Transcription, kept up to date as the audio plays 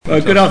Well,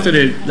 good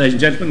afternoon, ladies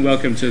and gentlemen.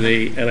 Welcome to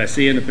the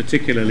LSE, and a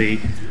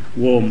particularly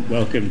warm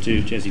welcome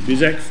to Jerzy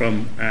Buzek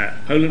from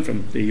Poland,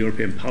 from the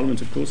European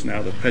Parliament, of course,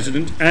 now the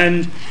President.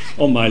 And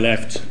on my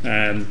left,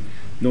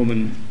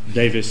 Norman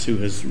Davies, who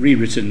has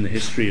rewritten the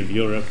history of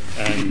Europe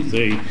and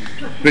the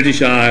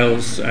British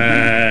Isles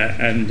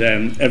and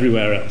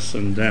everywhere else.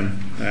 And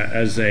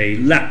as a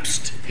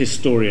lapsed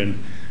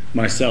historian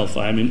myself,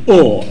 I am in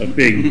awe of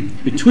being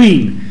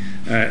between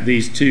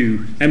these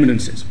two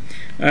eminences.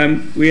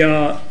 We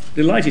are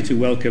delighted to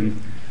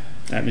welcome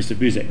Mr.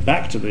 Buzek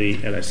back to the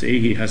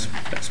LSE. He has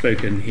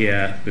spoken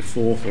here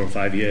before, 4 or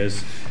 5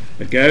 years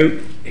ago.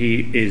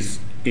 He is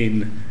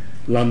in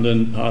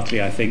London, partly,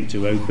 I think,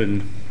 to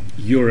open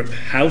Europe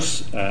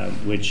House,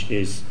 which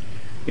is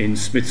in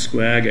Smith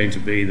Square, going to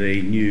be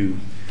the new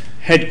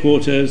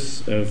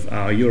headquarters of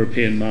our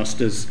European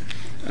masters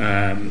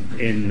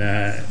in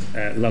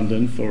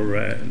London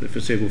for the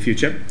foreseeable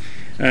future.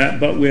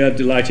 But we are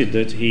delighted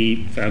that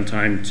he found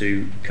time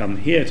to come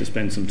here to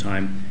spend some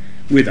time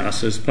with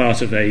us as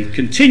part of a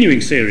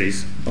continuing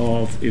series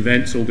of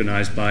events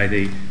organised by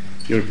the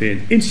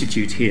European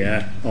Institute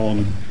here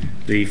on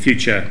the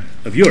future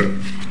of Europe.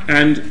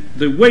 And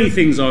the way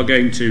things are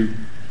going to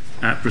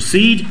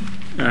proceed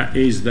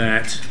is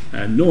that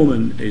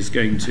Norman is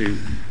going to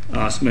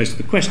ask most of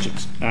the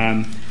questions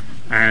and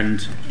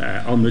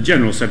on the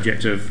general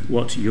subject of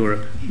what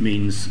Europe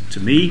means to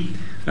me.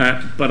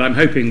 But I'm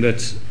hoping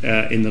that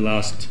in the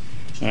last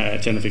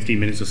 10 or 15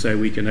 minutes or so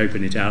we can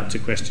open it out to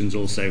questions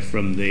also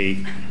from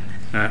the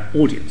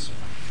audience.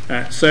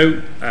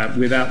 So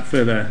without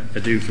further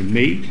ado from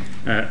me,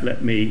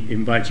 let me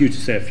invite you to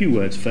say a few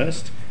words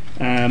first,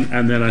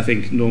 and then I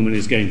think Norman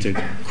is going to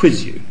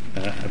quiz you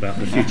about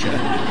the future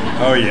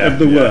of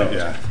the world.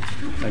 Yeah.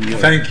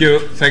 Thank you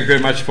very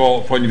much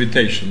for the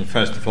invitation,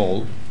 first of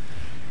all.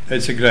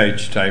 It's a great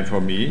time for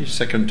me,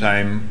 second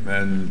time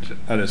and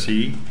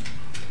LSE.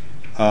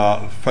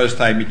 First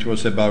time it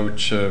was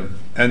about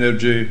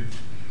energy,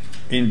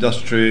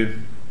 industry,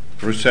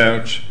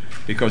 research,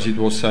 because it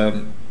was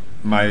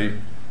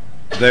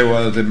they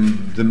were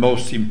the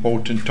most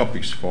important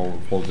topics for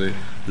the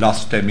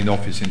last term in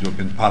office in the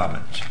European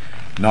Parliament.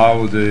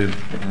 Now the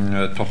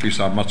topics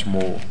are much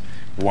more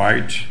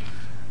wide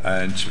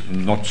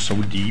and not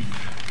so deep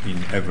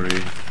in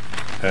every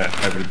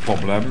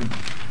problem.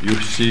 You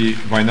see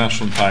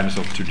Financial Times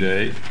of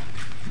today,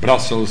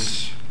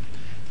 Brussels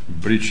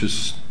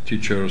breaches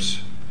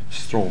teachers'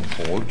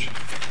 stronghold.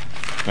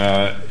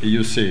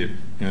 You see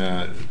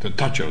the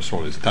Thatcher.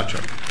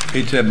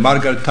 It's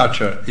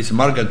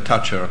Margaret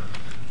Thatcher,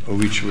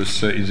 which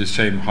was in the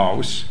same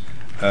house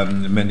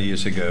many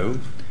years ago,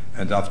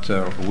 and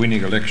after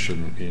winning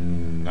election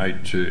in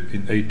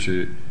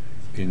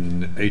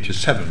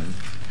 87,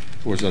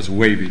 was just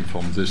waving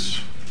from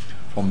this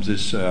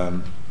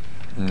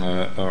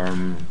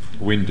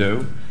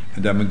window.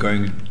 And I'm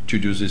going to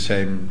do the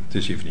same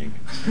this evening.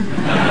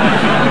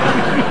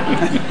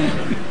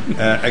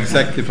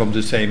 Exactly from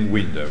the same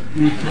window.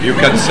 You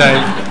can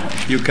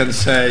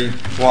say,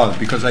 well,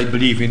 because I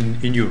believe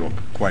in Europe,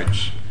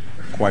 quite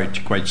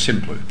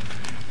simply.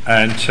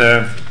 And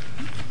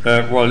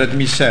well, let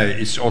me say,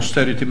 it's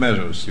austerity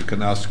measures. You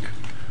can ask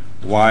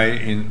why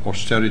in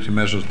austerity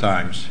measure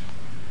times,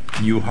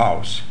 new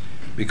house.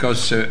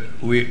 Because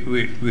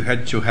we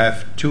had to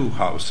have two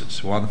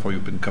houses, one for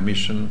European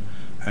Commission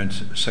and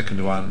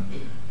second one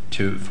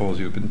for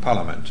the European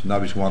Parliament.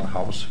 Now it's one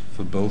house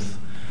for both,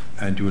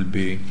 and will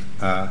be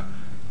a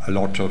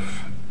lot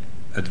of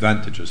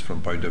advantages from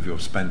point of view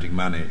of spending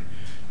money,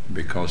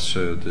 because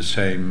the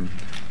same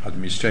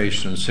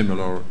administration,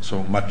 similar,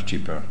 so much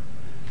cheaper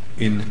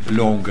in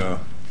longer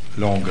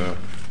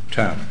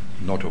term,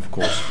 not of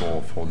course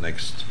for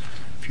next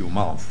few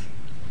months.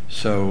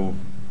 So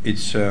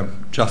it's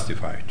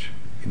justified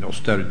in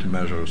austerity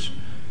measures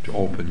to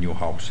open new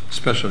house,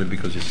 especially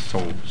because it's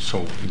so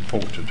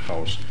important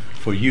house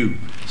for you.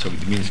 So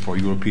it means for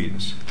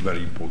Europeans,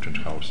 very important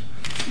house.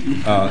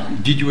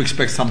 Did you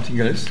expect something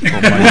else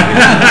from my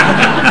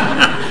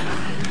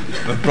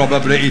But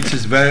probably it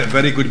is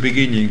very good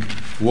beginning.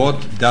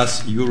 What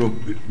does Europe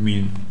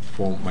mean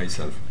for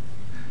myself?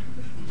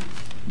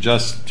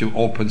 Just to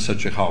open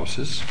such a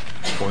houses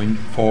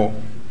for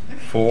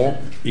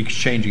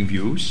exchanging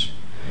views.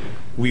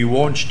 We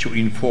want to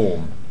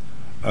inform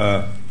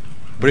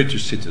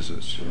British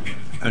citizens,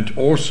 and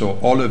also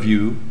all of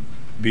you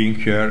being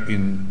here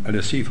in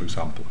LSE, for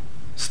example,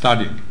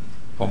 studying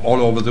from all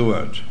over the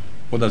world.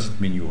 What does it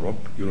mean,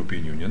 Europe,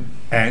 European Union?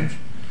 And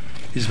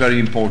it's very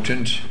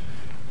important,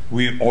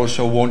 we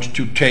also want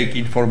to take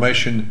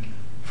information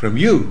from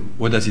you.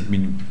 What does it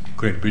mean,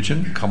 Great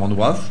Britain,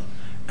 Commonwealth,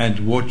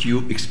 and what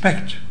you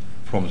expect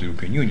from the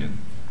European Union?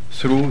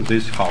 Through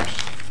this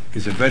house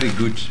is a very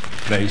good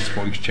place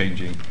for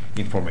exchanging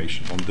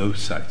information on those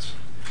sides.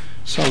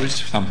 So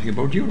it's something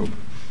about Europe.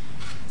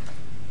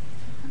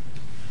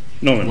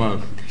 Norman.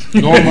 Well,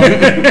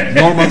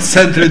 Norman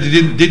Centre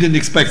didn't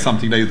expect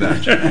something like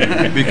that,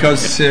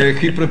 because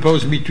he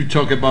proposed me to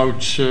talk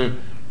about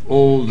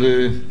all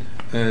the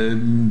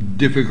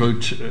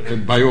difficult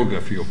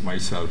biography of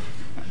myself.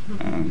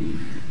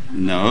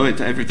 No,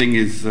 everything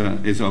is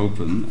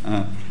open.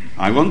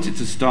 I wanted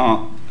to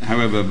start,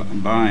 however,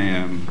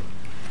 by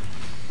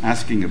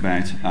asking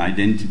about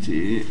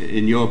identity.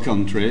 In your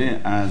country,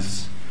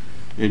 as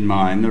in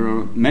mine, there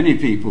are many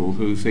people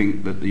who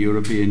think that the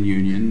European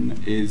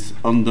Union is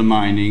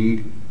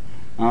undermining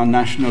our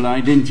national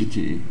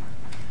identity.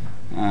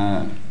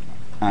 And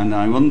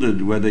I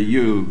wondered whether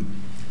you,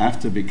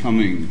 after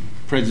becoming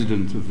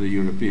President of the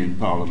European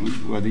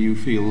Parliament, whether you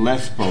feel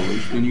less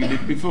Polish than you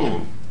did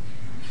before.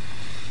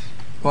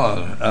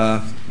 Well,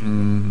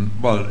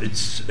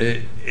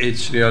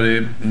 it's really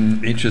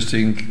an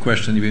interesting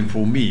question even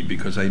for me,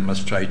 because I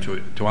must try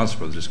to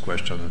answer this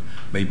question.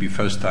 Maybe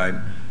first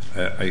time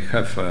I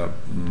have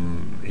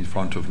in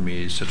front of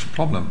me such a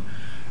problem.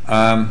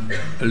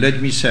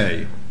 Let me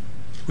say,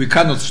 we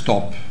cannot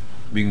stop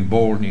being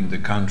born in the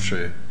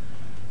country,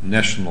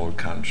 national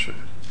country,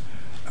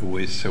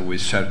 with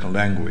certain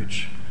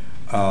language.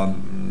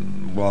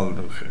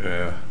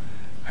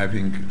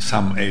 Having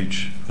some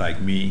age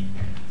like me,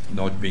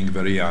 not being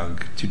very young,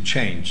 to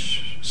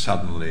change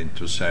suddenly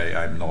to say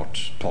I'm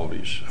not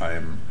Polish, I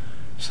am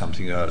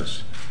something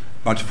else.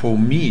 But for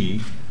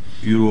me,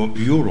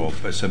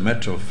 Europe, as a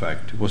matter of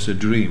fact, was a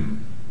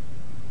dream.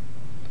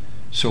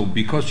 So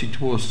because it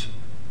was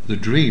the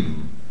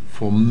dream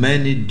for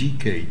many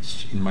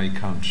decades in my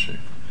country,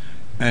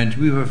 and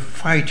we were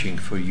fighting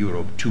for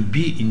Europe to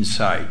be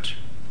inside,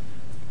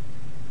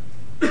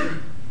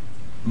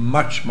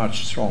 much,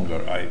 much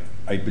stronger,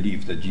 I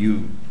believe, that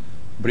you,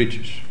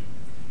 British.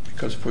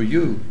 Because for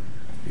you,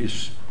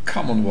 is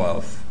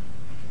Commonwealth,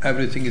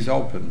 everything is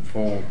open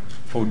for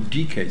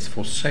decades,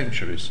 for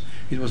centuries.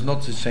 It was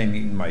not the same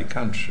in my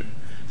country.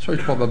 So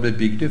it's probably a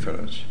big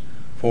difference.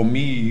 For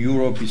me,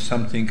 Europe is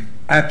something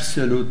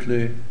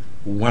absolutely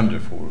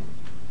wonderful.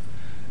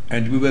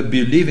 And we were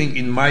believing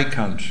in my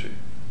country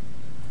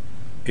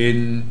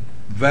in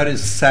very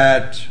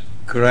sad,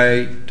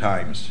 grey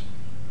times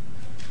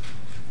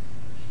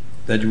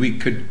that we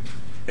could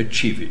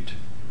achieve it,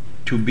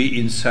 to be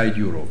inside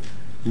Europe.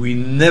 We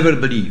never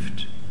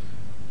believed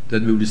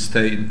that we will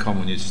stay in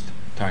communist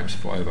times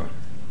forever.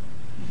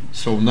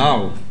 So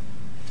now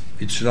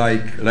it's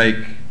like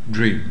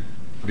dream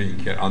being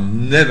here. I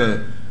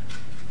never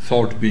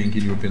thought being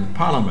in European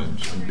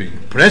Parliament and being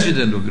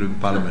president of the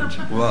European Parliament.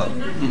 Well,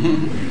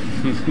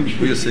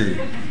 we'll see.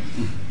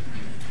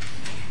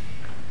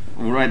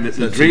 All right,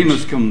 the dream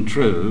has come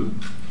true,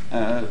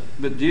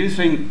 but do you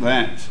think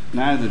that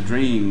now the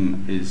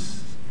dream is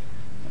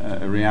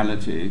a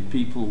reality,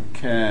 people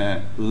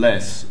care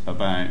less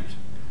about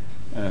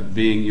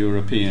being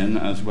European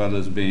as well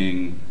as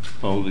being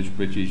Polish,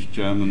 British,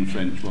 German,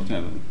 French,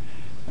 whatever?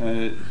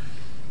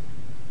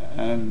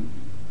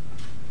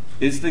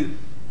 Is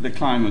the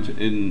climate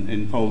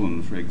in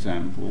Poland, for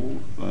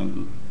example,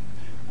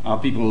 are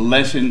people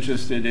less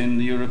interested in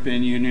the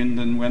European Union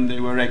than when they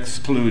were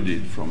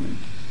excluded from it?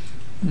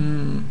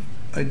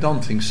 I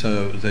don't think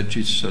so, that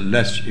it's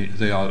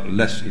they are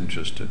less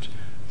interested.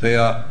 They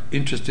are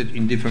interested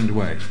in different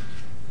way,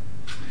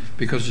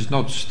 because it's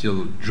not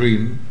still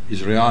dream,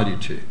 it's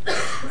reality,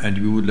 and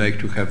we would like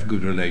to have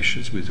good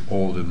relations with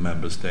all the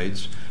member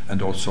states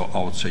and also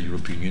outside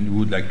European Union. We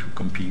would like to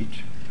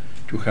compete,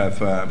 to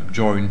have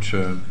joint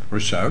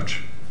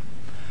research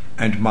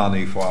and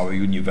money for our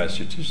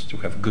universities, to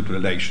have good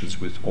relations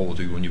with all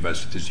the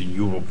universities in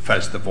Europe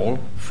first of all,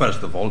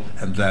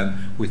 and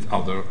then with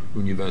other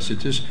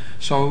universities.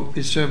 So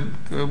it's a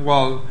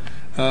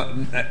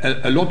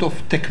lot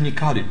of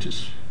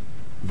technicalities,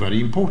 very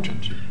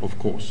important, of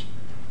course,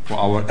 for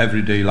our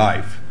everyday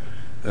life.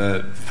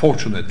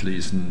 Fortunately,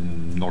 it's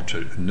not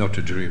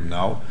a dream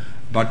now,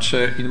 but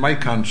in my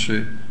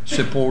country,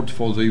 support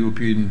for the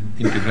European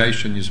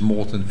integration is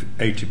more than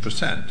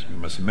 80%. You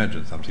must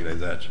imagine something like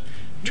that.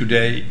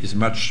 Today is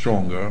much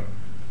stronger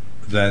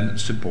than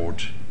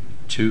support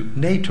to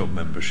NATO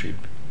membership.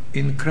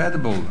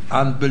 Incredible,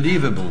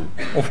 unbelievable.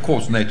 Of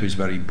course, NATO is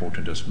very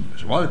important as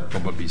well,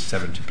 probably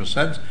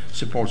 70%,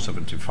 support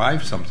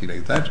 75%, something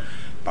like that.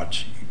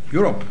 But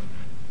Europe,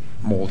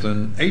 more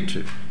than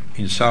 80%.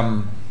 In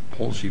some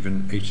polls,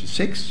 even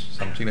 86%,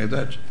 something like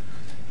that.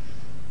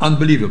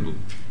 Unbelievable.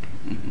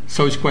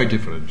 So it's quite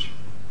different.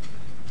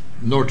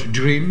 Not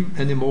dream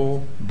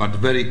anymore, but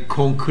very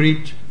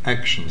concrete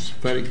actions,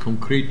 very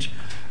concrete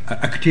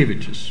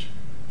activities.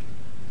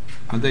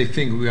 And they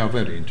think we are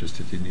very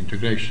interested in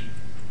integration.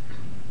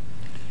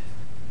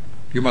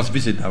 You must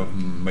visit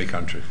my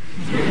country.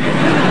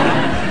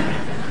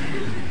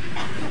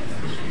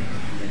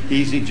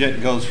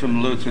 EasyJet goes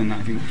from Luton,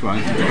 I think,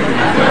 twice.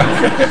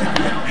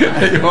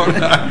 You're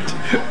right.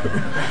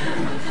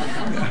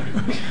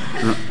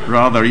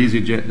 Rather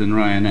EasyJet than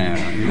Ryanair,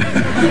 I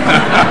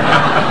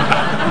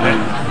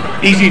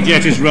think.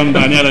 EasyJet is run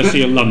by an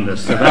LSE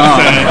alumnus, so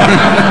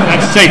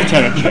that's safe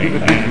territory.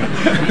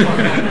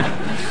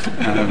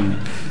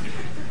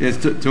 Yes,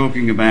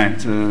 talking about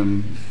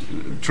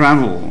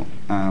travel,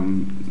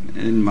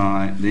 in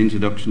the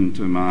introduction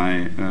to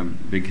my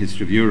big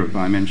history of Europe,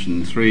 I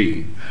mentioned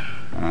three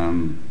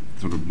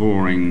sort of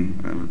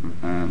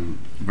boring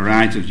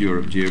variety of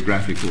Europe,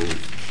 geographical,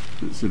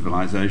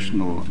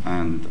 civilizational,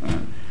 and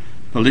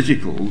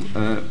political.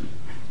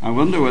 I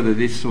wonder whether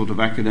this sort of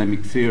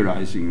academic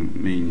theorizing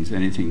means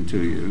anything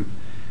to you.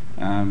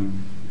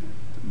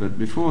 But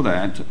before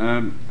that,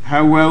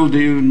 how well do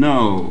you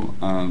know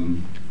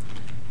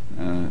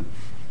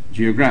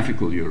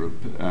geographial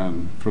Europe,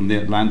 from the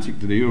Atlantic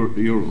to the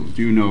Urals?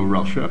 Do you know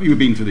Russia? You've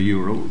been to the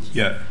Urals?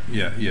 Yeah.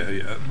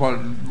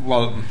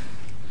 Well,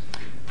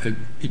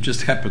 it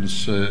just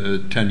happens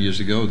 10 years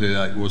ago that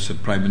I was the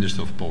Prime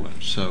Minister of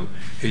Poland. So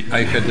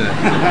I had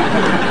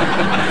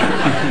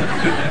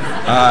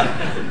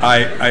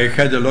I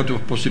had a lot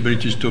of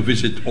possibilities to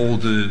visit all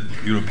the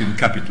European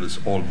capitals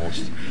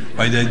almost,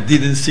 but I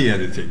didn't see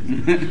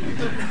anything.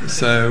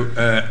 So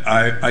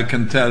I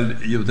can tell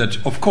you that,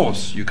 of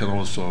course, you can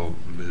also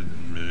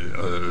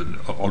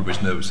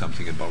always know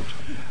something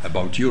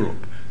about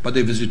Europe. But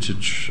I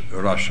visited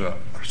Russia,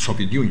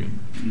 Soviet Union,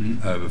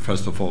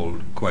 first of all,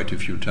 quite a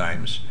few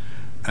times,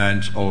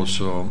 and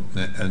also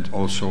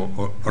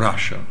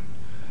Russia,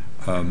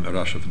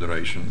 Russia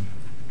Federation,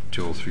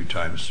 2 or 3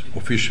 times,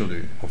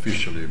 officially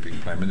being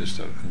Prime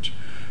Minister,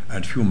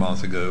 and a few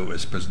months ago,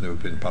 as President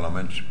of the European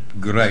Parliament,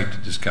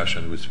 great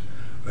discussion with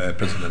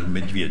President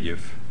Medvedev.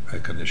 I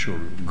can assure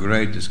you,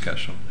 great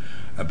discussion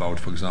about,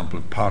 for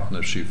example,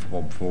 partnership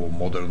for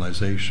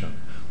modernization.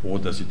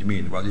 What does it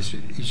mean? Well,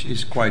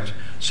 it's quite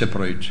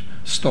separate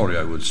story,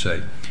 I would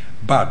say.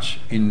 But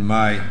in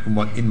my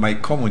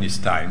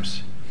communist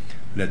times,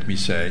 let me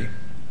say,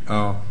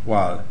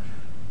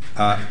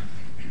 I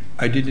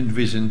didn't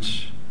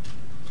visit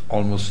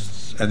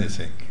almost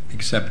anything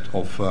except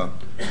of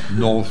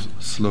North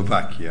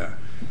Slovakia,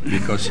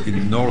 because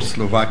in North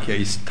Slovakia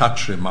is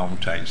Tatra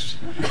mountains,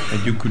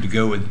 and you could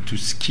go to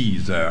ski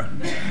there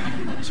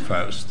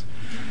first,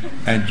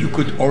 and you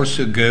could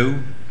also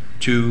go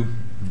to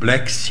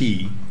Black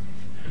Sea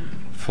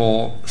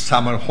for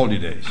summer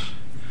holidays.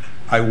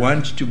 I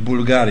went to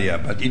Bulgaria,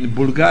 but in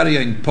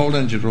Bulgaria, in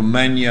Poland, in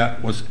Romania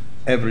was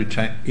every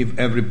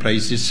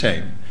place the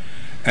same.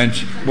 And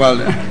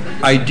well,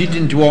 I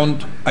didn't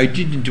want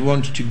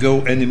to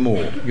go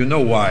anymore. You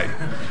know why?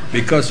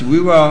 Because we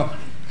were,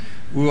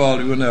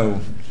 you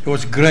know, it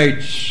was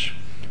great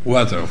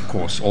weather, of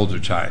course, all the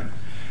time.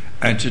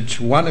 And at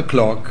 1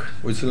 o'clock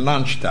was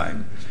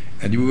lunchtime,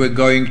 and we were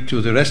going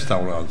to the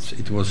restaurants.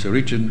 It was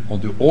written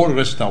on all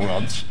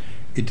restaurants,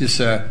 it is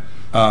a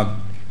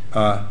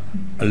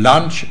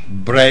lunch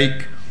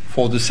break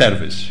for the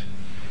service.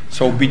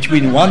 So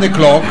between 1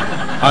 o'clock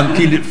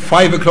until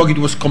 5 o'clock it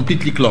was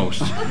completely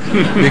closed,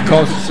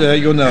 because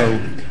you know,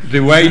 the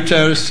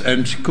waiters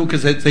and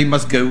cookers said they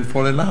must go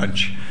for a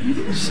lunch.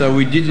 So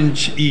we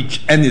didn't eat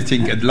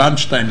anything at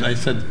lunchtime. I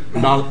said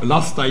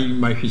last time in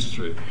my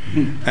history.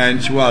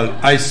 And well,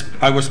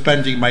 I was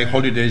spending my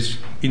holidays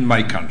in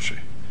my country.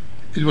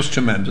 It was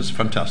tremendous,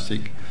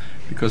 fantastic,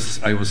 because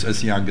I was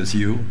as young as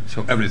you,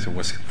 so everything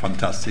was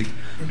fantastic.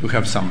 To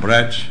have some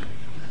bread,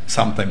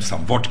 sometimes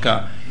some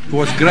vodka, it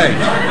was great.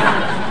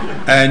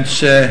 And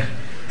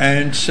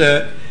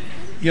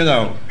you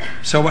know,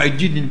 so I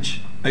didn't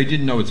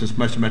know it, as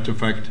a matter of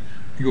fact,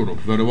 Europe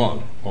very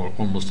well, or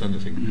almost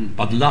anything.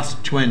 But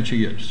last 20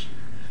 years,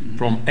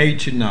 from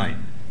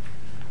 89,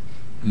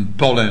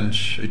 Poland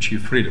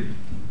achieved freedom.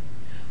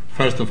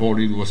 First of all,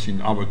 it was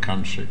in our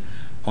country.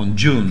 On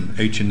June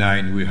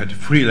 89, we had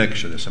free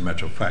election, as a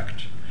matter of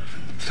fact,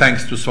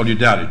 thanks to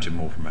Solidarity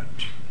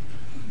movement.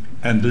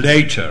 And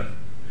later,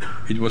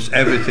 it was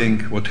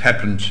everything what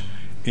happened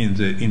in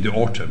the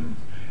autumn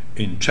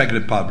in Czech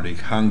Republic,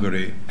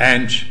 Hungary,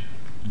 and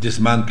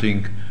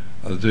dismantling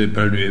the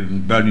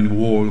Berlin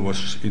Wall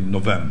was in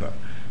November.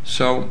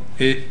 So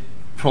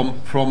from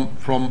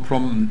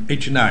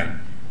 89,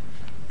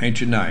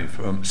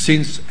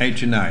 since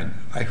 89,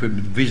 I have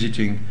been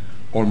visiting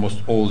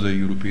almost all the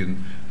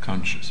European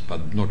countries,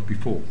 but not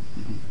before.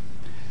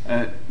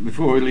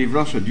 Before we leave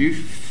Russia, do you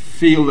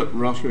feel that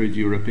Russia is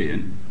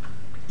European?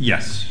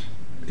 Yes,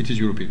 it is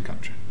a European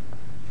country.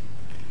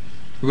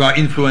 We are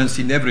influenced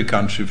in every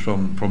country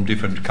from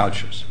different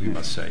cultures, we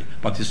must say,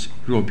 but it's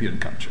European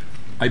country.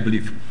 I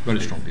believe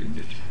very strongly in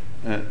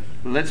it.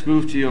 Let's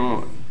move to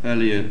your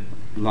earlier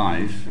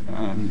life.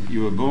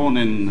 You were born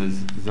in the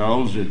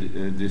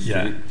Zaolzie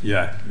district,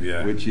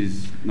 which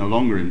is no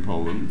longer in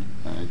Poland.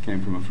 It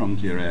came from a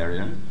frontier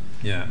area.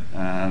 Yeah.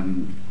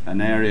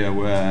 An area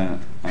where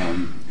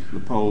the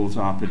Poles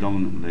are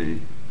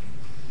predominantly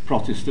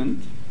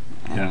Protestant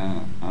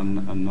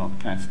and not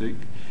Catholic.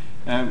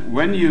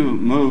 When you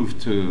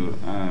moved to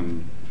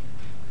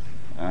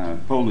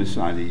Polish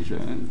Silesia,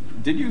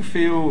 did you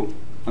feel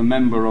a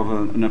member of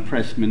an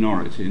oppressed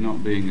minority,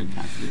 not being a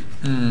Catholic?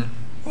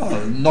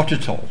 Well, not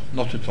at all.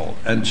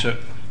 And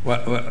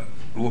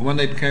when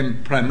I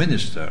became Prime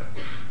Minister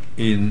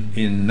in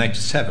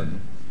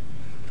 1997,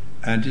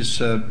 and it's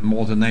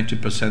more than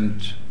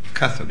 90%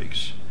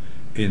 Catholics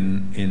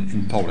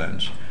in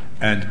Poland,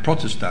 and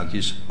Protestant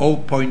is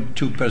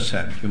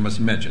 0.2%. You must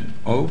imagine,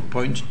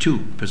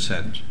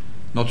 0.2%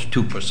 not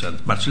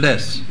 2%, much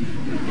less.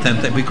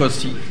 10,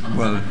 because,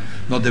 well,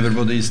 not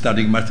everybody is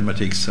studying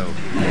mathematics, so.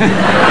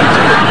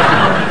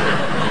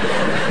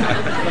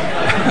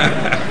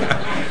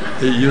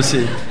 You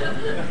see.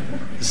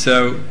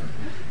 So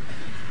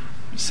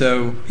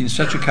in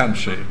such a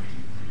country,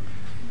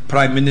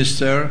 Prime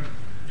Minister,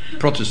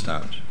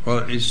 Protestant, well,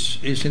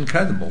 is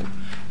incredible.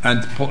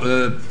 And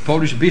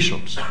Polish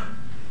bishops,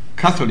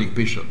 Catholic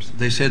bishops,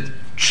 they said,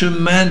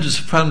 tremendous,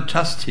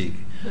 fantastic.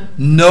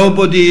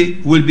 Nobody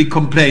will be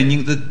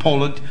complaining that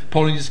Poland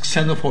is a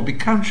xenophobic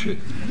country.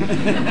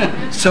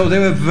 So they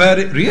were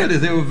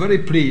very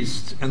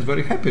pleased and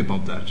very happy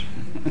about that.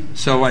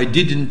 So I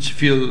didn't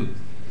feel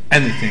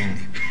anything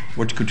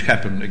what could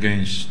happen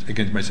against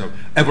myself.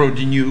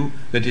 Everybody knew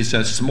that it's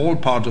a small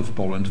part of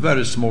Poland,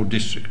 very small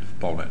district of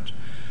Poland.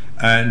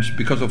 And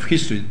because of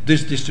history,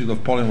 this district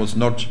of Poland was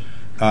not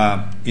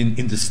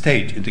in the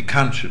state, in the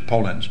country,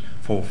 Poland,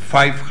 for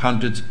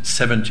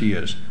 570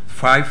 years.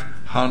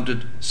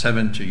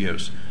 570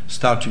 years,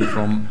 starting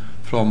from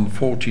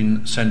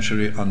 14th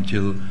century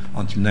until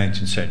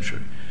 19th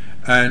century.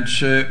 And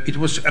it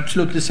was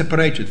absolutely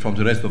separated from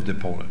the rest of the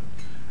Poland.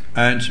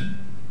 And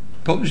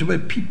Polish were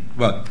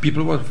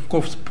people were of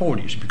course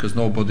Polish because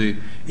nobody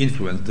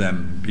influenced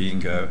them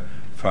being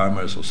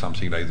farmers or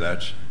something like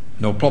that.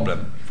 No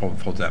problem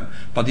for them.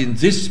 But in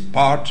this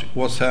part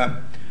was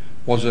a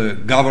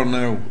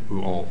governor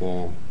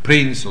or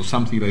prince or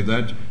something like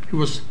that. He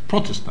was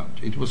Protestant.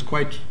 It was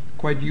quite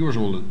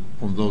usual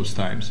on those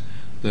times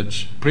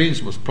that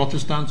prince was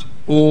Protestant.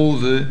 All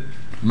the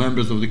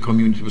members of the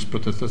community was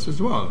Protestants as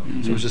well.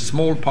 Mm-hmm. So it was a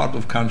small part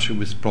of country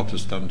with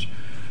Protestant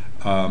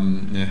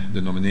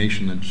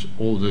denomination, and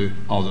all the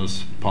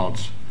others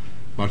parts,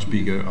 much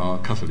bigger, are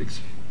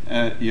Catholics.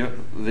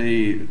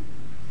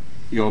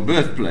 Your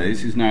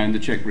birthplace is now in the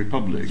Czech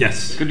Republic.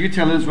 Yes. Could you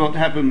tell us what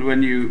happened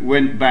when you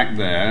went back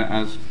there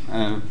as,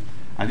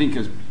 I think,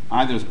 as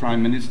either as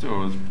Prime Minister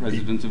or as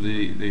President of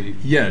the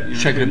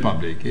Czech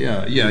Republic.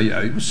 Yeah.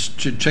 It was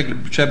Czech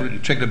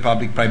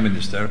Republic Prime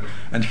Minister,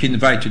 and he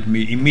invited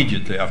me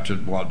immediately after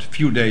a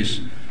few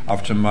days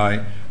after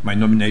my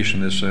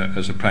nomination as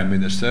a Prime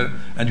Minister,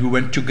 and we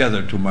went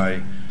together to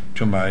my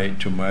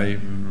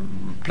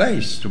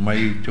place, to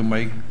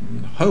my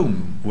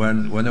home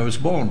when I was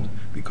born,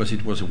 because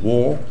it was a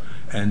war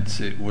and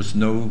it was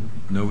no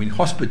in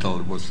hospital.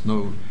 It was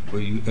no.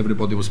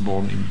 Everybody was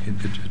born in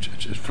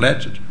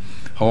flat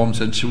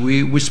homes, and so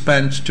we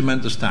spent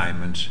tremendous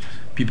time, and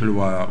people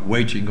were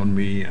waiting on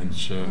me and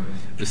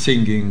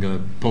singing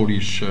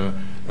Polish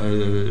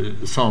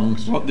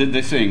songs. What did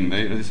they sing?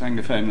 They sang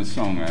a famous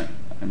song. I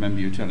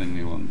remember you telling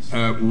me once.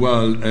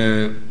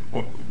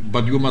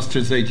 But you must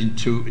translate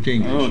into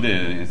English. Oh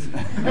dear, yes.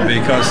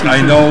 Because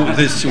I know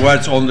these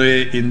words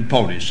only in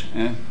Polish.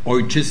 Yeah.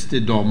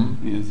 Ojczysty dom.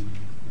 Yes.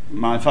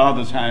 My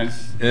father's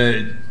house.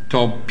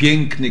 To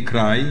piękny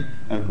kraj,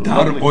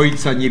 dar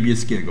Ojca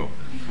Niebieskiego.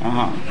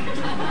 Aha.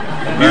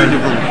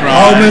 Beautiful cry.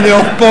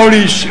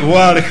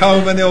 How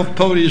many of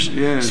Polish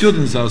yes.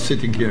 students are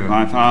sitting here?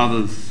 My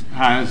father's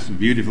house,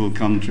 beautiful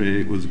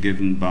country, was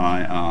given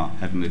by our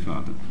Heavenly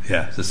Father.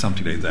 Yeah, there's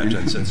something like that,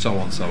 and so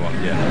on.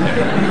 Yeah.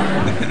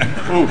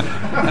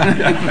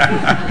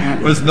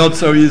 It was not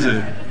so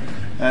easy.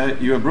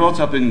 You were brought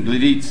up in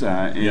Gliwice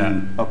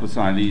in Upper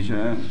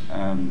Silesia,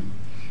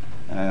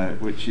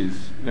 which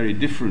is very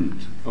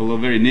different, although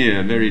very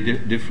near, very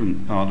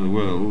different part of the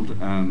world.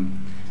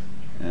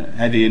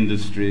 Heavy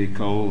industry,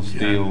 coal,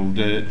 steel,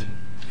 dirt.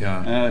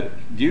 Yeah.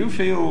 Do you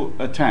feel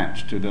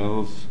attached to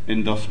those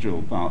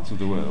industrial parts of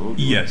the world?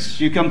 Yes.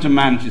 Do you come to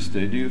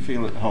Manchester? Do you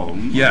feel at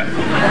home? Yeah.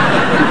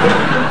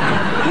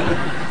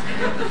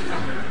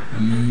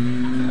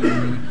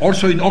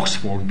 Also in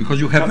Oxford, because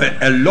you have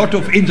a lot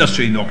of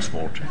industry in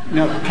Oxford.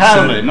 No,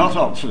 Cowley, not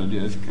Oxford.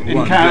 Yes.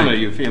 In Cowley,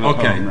 you feel at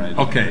home, right?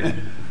 Okay.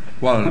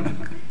 Well,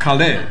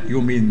 Calais,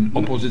 you mean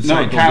opposite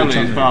side of the Cowley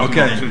channel. is part of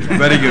Oxford.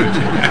 Very good.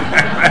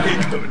 Very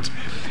good.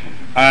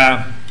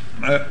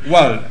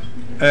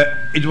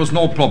 It was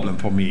no problem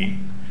for me,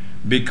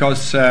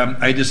 because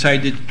I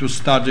decided to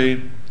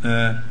study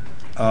at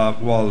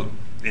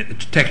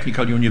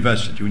technical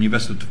university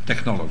of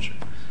technology.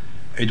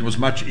 It was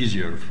much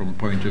easier from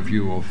point of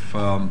view of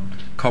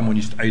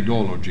communist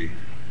ideology,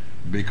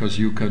 because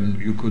you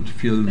could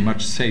feel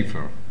much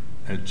safer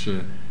at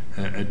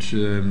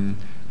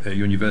a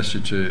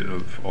university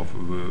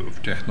of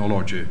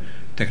technology,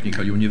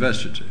 technical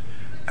university,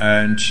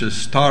 and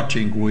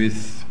starting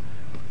with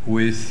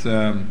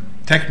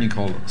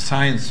technical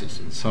sciences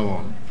and so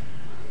on.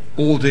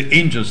 All the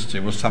industry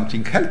was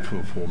something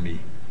helpful for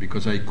me,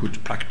 because I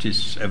could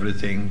practice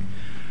everything,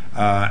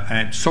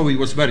 and so it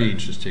was very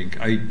interesting.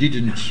 I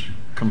didn't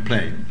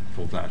complain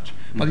for that,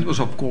 but it was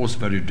of course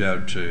very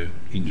dirty,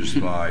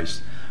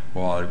 industrialized.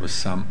 Well, it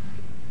was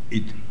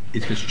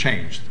it has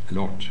changed a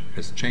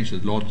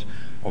lot.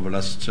 Over the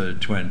last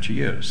 20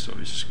 years, so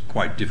it's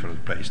quite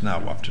different place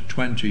now. After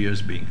 20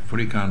 years being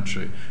free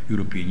country,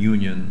 European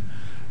Union,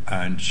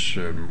 and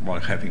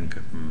while having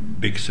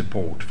big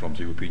support from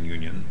the European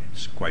Union,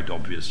 it's quite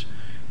obvious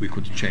we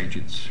could change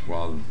it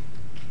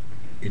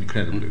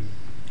incredibly.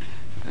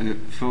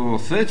 For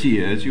 30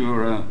 years, you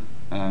were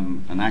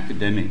an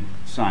academic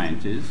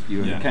scientist. You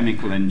were a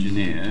chemical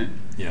engineer.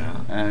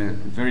 Yeah.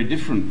 Very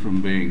different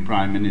from being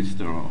prime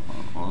minister or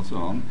so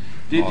on.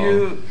 Did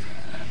you?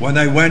 When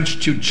I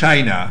went to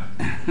China,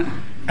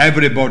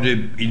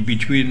 everybody in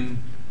between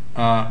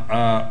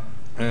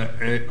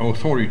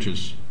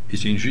authorities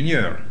is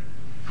engineer.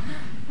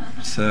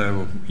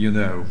 So,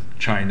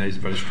 China is a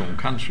very strong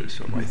country,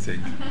 so I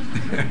think.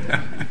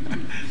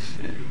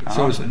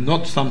 So it's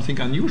not something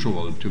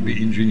unusual to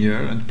be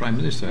engineer and prime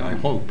minister, I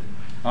hope.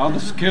 Are the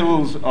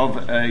skills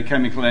of a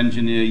chemical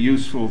engineer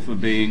useful for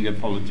being a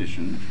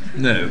politician?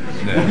 No.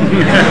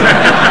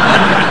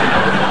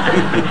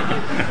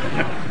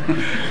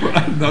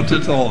 Not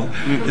at all.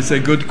 It's a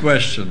good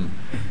question.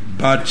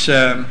 But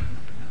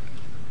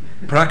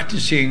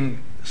practicing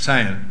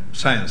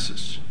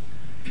sciences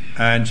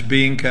and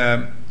being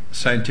a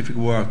scientific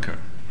worker,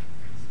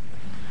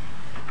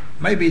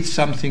 maybe it's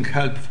something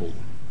helpful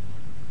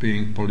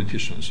being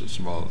politicians as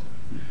well,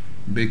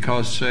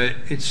 because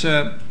it's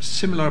a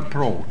similar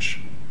approach.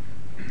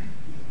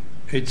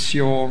 It's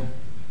your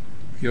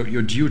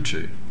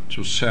duty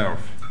to serve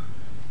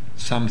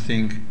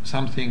something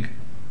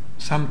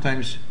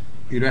sometimes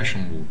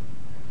irrational,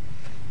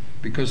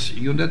 because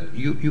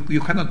you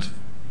cannot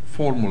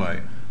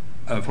formulate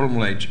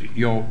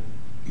your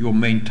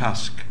main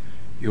task.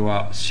 You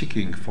are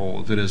seeking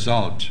for the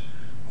result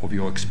of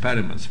your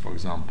experiments, for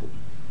example.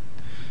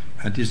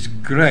 And it's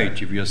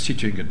great if you are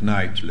sitting at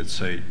night, let's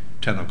say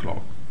 10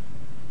 o'clock,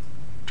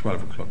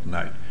 12 o'clock at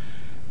night,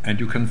 and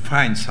you can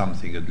find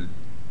something at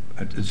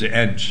the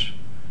end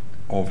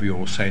of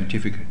your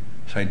scientific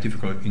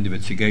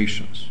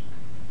investigations.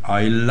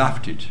 I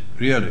loved it,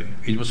 really.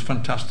 It was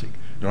fantastic.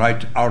 The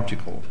right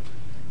article.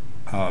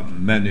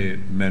 Many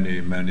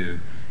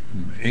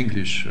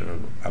English,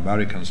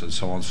 Americans, and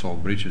so on,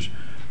 British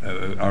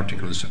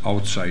articles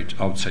outside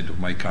of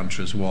my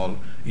country as well.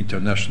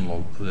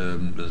 International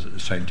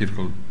scientific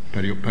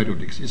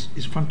periodics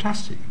is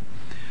fantastic,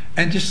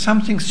 and there's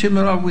something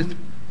similar with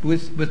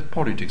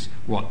politics.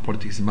 Well,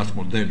 politics is much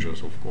more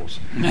dangerous, of course,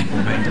 from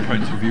my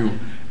point of view,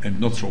 and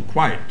not so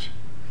quiet.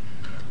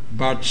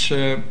 But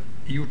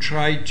you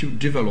try to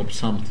develop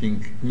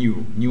something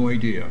new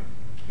idea.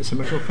 As a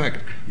matter of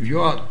fact, if you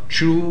are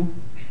true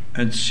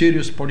and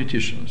serious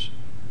politicians,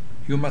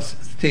 you must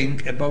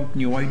think about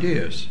new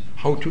ideas,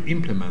 how to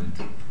implement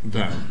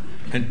them,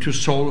 and to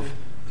solve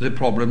the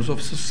problems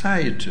of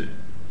society.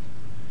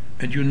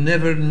 And you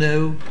never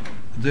know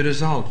the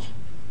result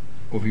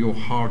of your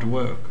hard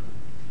work.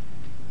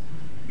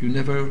 You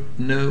never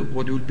know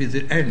what will be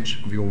the end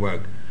of your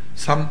work.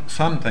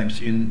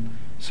 Sometimes in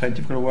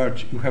scientific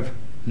work you have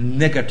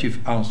negative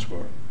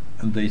answer,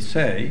 and they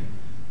say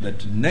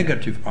that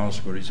negative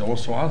answer is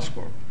also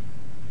answer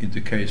in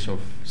the case of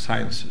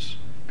sciences,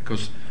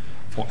 because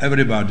for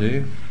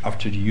everybody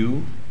after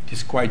you it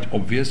is quite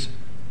obvious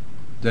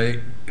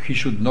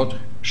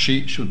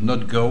she should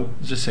not go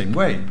the same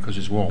way, because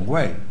it's wrong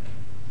way.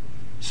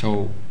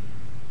 So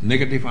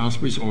negative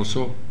answer is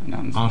also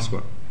an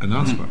answer.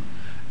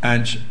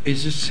 And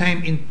it's the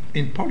same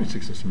in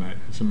politics as a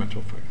matter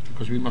of fact,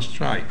 because we must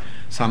try.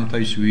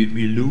 Sometimes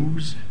we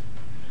lose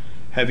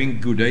having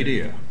good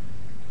idea.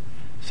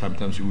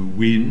 Sometimes we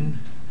win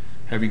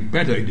having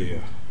bad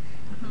idea.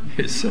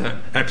 It's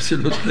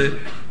absolutely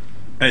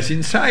as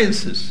in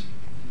sciences.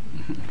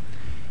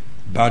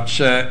 But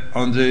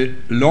on the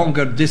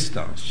longer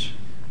distance,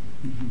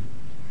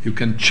 you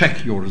can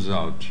check your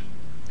result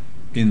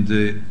in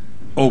the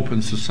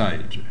open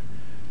society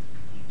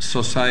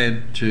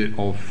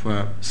of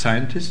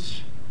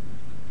scientists,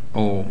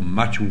 or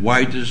much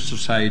wider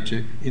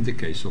society in the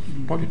case of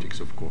politics,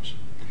 of course.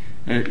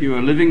 You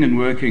were living and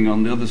working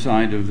on the other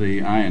side of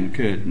the Iron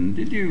Curtain.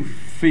 Did you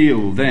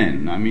feel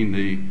then, I mean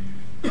the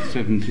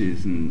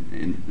 70s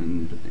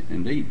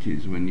and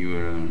 80s, when you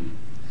were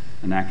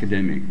an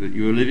academic, that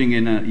you were living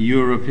in a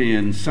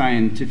European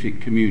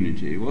scientific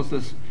community?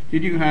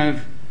 Did you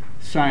have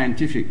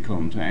scientific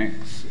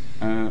contacts,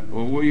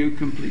 or were you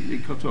completely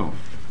cut off?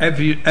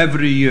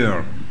 Every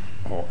year,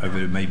 or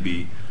every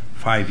maybe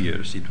 5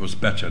 years, it was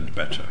better and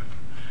better,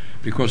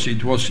 because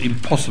it was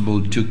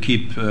impossible to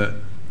keep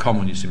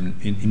communism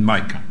in my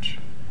country,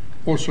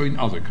 also in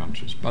other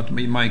countries, but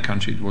in my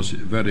country it was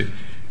very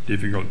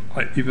difficult.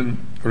 I even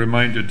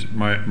reminded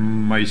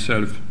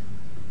myself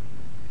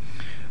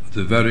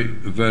the very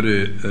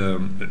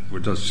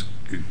what was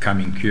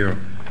coming here,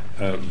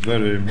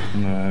 very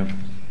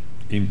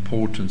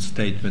important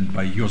statement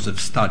by Joseph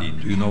Stalin.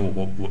 Do you know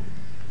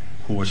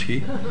who was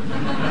he?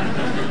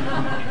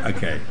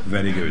 Okay,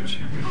 very good.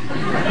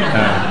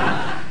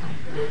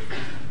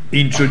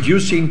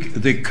 Introducing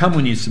the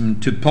communism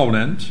to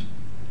Poland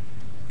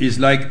is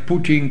like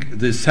putting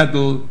the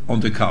saddle on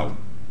the cow.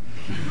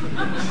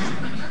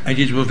 And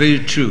it was very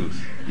true,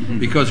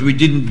 because we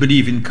didn't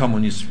believe in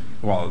communism.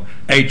 Well,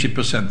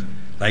 80%,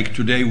 like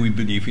today we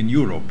believe in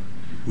Europe.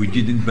 We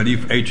didn't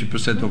believe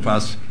 80% of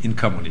us in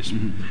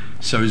communism.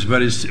 So it's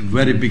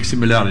very big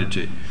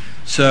similarity.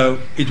 So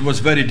it was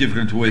very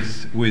difficult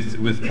with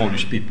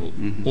Polish people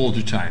all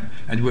the time,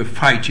 and we were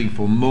fighting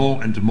for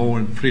more and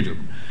more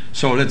freedom.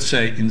 So let's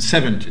say in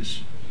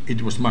 70s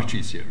it was much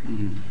easier.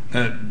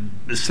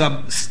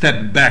 Some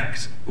steps back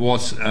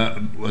was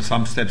in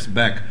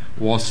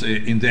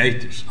the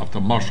 80s after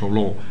martial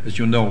law. As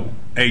you know,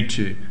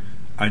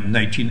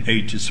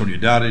 1980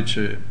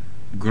 Solidarity,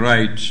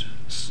 great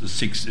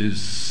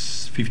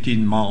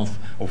 15 months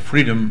of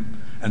freedom,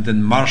 and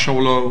then martial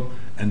law,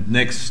 and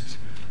next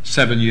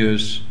 7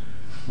 years,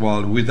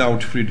 well,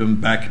 without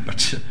freedom back,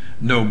 but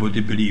nobody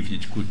believed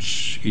it could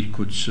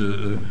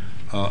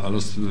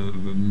last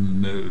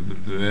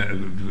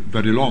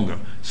very longer.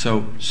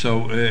 So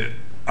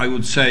I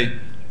would say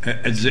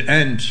at the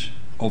end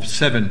of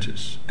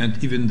 70s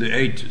and even the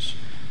 80s,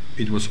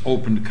 it was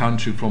open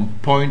country from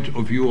point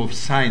of view of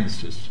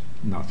sciences,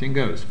 nothing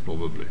else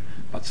probably,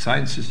 but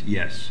sciences,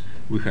 yes.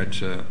 We had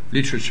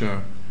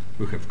literature,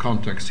 we have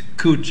contacts,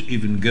 could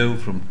even go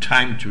from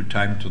time to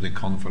time to the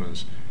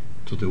conference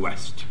to the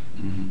West.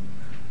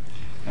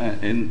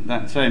 In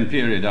that same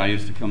period, I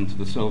used to come to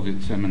the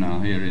Soviet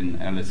seminar here in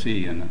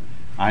LSE, and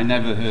I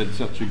never heard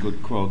such a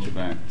good quote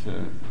about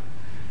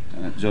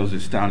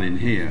Joseph Stalin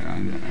here.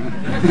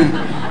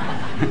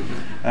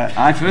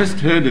 I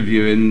first heard of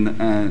you in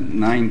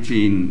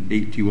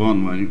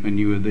 1981 when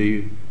you were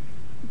the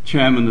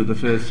chairman of the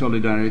first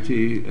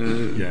Solidarity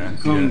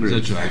Congress. Yeah,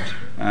 that's right.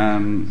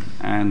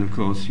 And of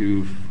course,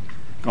 you've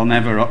gone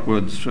ever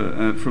upwards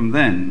from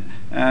then.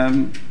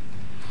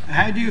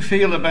 How do you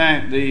feel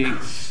about the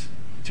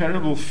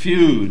terrible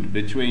feud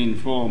between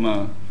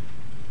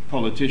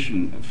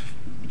politicians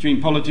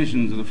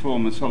of the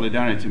former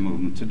Solidarity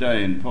movement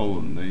today in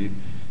Poland?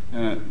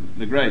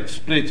 The great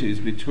split is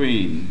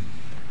between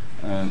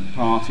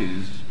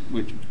parties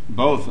which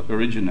both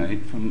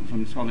originate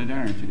from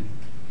Solidarity.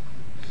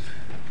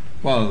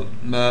 Well,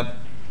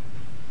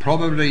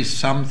 probably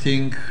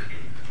something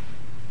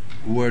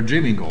we're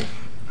dreaming of,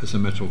 as a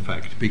matter of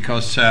fact,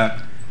 because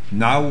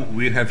now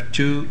we have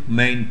two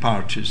main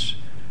parties,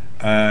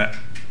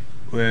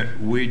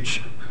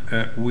 which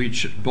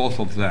both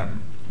of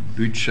them,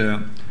 which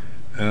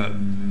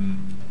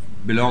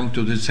belong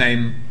to the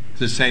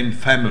same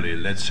family.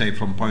 Let's say,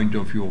 from point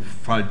of view of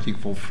fighting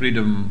for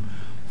freedom,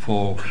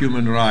 for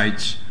human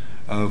rights,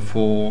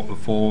 for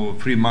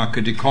free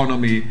market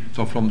economy.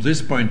 So from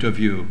this point of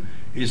view,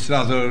 it's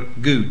rather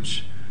good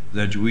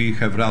that we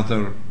have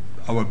rather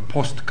our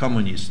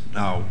post-communists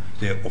now.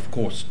 They of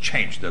course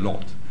changed a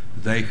lot.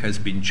 They has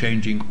been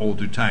changing all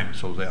the time,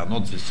 so they are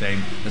not the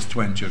same as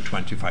 20 or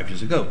 25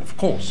 years ago, of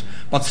course.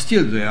 But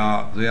still, they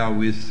are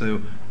with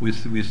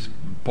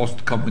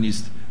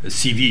post-communist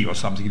CV or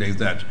something like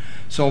that.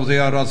 So they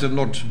are rather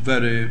not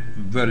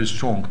very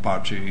strong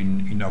party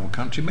in our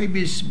country.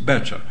 Maybe it's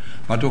better,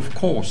 but of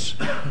course,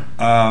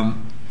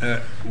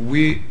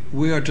 we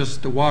are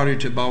just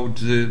worried about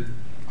the.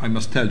 I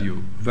must tell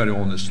you very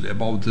honestly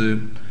about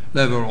the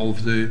level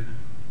of the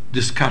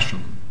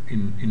discussion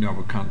in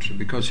our country,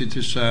 because it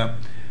is a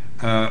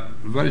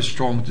very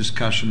strong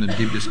discussion and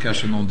deep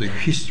discussion on the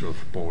history of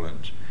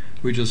Poland.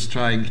 We're just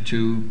trying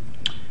to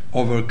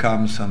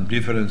overcome some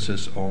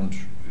differences on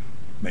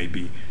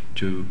maybe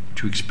to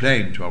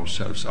explain to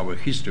ourselves our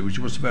history, which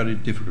was very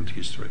difficult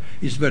history.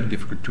 It's very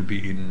difficult to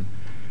be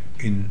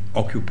in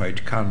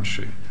occupied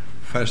country.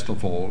 First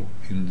of all,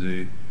 in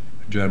the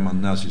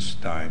German Nazi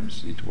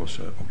times, it was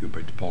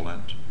occupied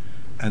Poland,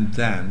 and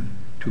then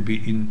to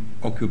be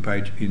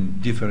occupied in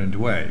different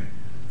way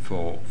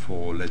for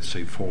let's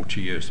say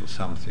 40 years or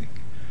something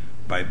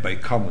by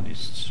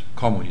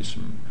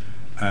communism,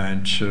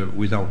 and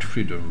without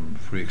freedom,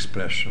 free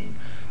expression,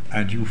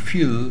 and you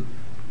feel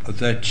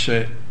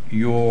that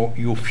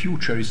your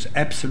future is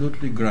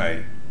absolutely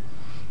grey.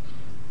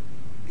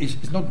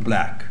 It's not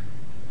black,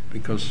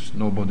 because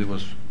nobody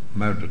was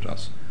murdering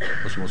us,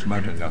 so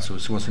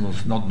it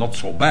was not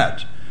so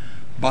bad.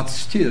 But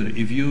still,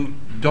 if you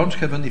don't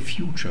have any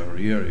future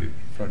really in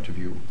front of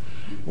you,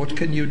 what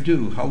can you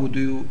do? How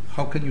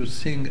can you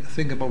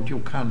think about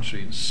your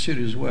country in a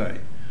serious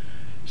way?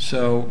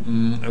 So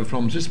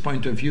from this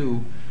point of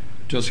view,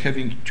 just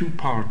having two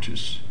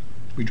parties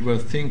which were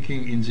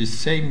thinking in the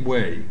same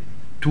way,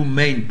 two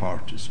main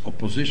parties,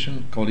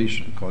 opposition,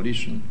 coalition,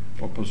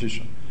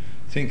 opposition,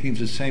 thinking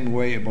the same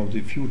way about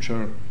the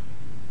future,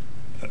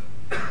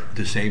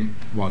 the same,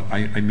 well,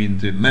 I mean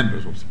the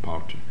members of the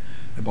party,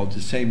 about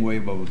the same way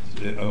about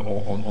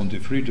on the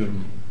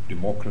freedom,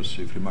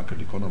 democracy, free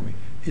market economy,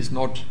 is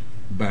not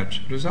bad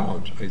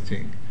result, I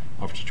think,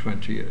 after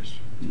 20 years.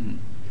 Mm-hmm.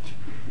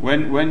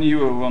 When you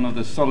were one of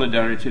the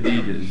Solidarity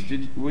leaders,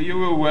 were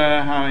you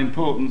aware how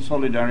important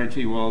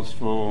Solidarity was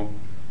for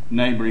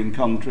neighbouring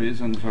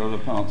countries and for other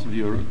parts of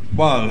Europe?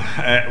 Well,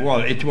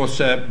 it was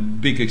a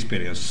big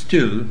experience.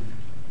 Still,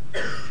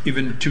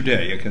 even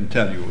today, I can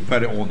tell you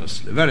very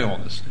honestly,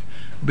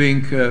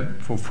 being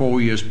for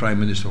 4 years Prime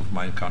Minister of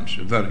my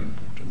country, very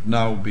important.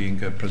 Now being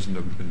President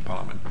of the European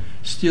Parliament,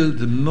 still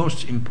the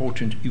most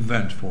important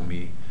event for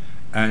me,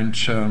 and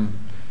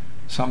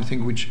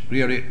something which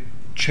really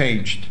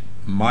changed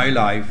my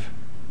life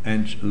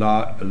and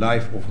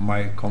life of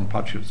my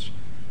compatriots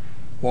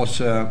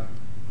was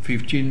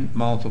 15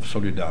 months of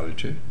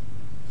solidarity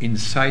in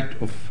sight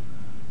of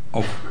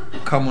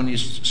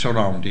communist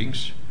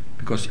surroundings,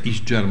 because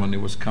East Germany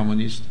was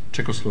communist,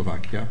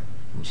 Czechoslovakia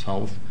from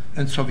south,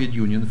 and Soviet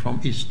Union from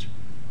east.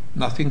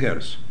 Nothing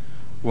else.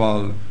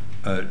 While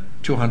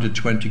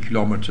 220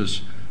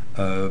 kilometers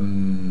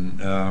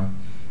to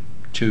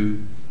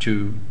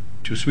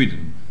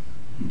Sweden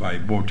by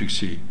Baltic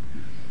Sea.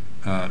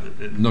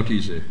 Not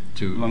easy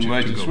to Long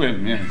way to go.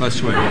 swim, yes. But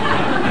swim.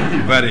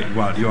 Very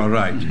well, you are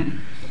right.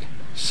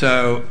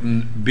 So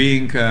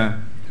being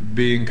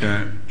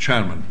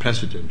chairman,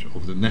 president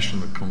of the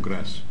National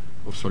Congress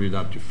of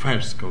Solidarity,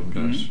 first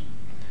Congress,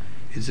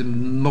 is the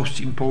most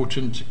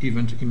important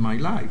event in my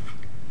life,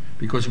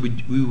 because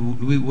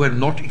we were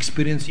not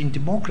experienced in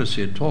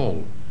democracy at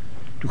all.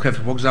 To have,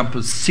 for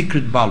example,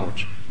 secret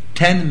ballot,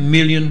 10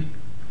 million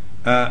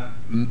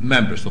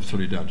members of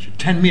Solidarity,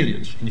 10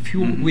 million in a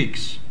few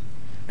weeks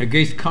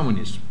against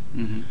communism,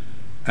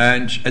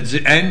 and at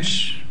the end,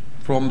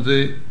 from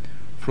the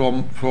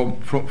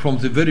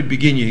very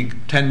beginning,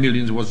 10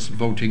 million was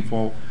voting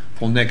for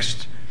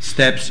next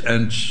steps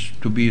and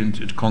to be in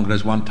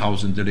Congress.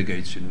 1,000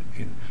 delegates in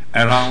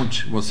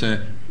around was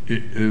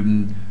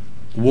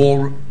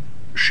war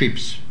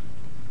ships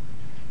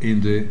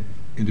in the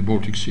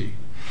Baltic Sea,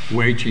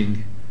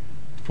 waiting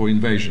for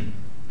invasion.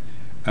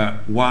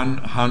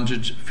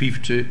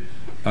 150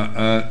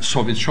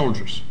 Soviet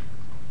soldiers.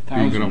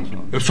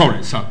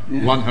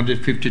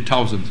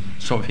 150,000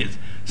 Soviet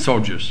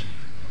soldiers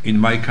in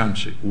my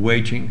country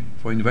waiting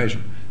for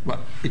invasion. Well,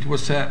 it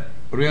was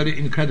really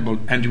incredible,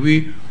 and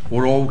we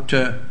wrote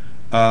a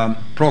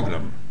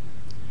program,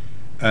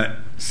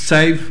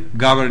 Save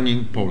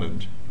Governing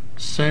Poland.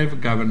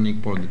 Save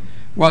Governing Poland.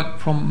 Well,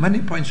 from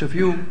many points of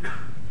view,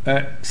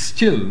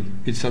 still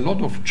it's a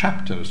lot of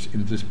chapters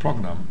in this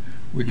program.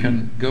 We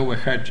can go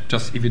ahead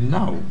just even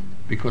now,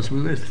 because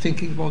we were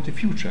thinking about the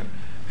future.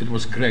 It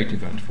was a great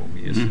event for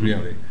me,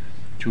 really,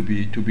 to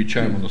be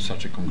chairman of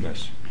such a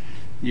congress.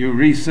 You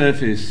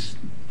resurfaced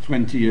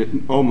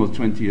almost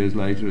 20 years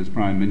later as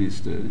Prime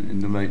Minister in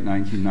the late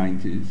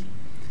 1990s.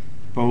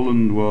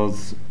 Poland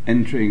was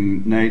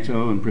entering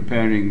NATO and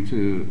preparing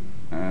to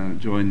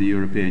join the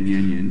European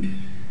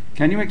Union.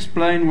 Can you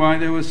explain why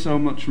there was so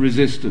much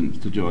resistance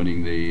to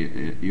joining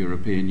the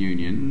European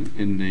Union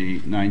in the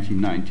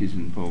 1990s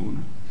in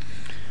Poland?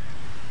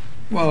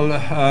 Well,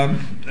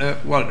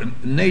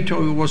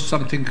 NATO was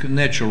something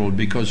natural,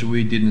 because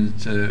we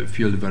didn't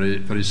feel very,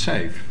 very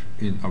safe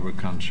in our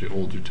country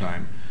all the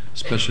time,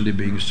 especially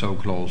being so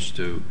close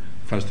to,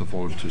 first of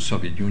all, to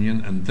Soviet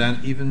Union, and then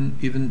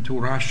even to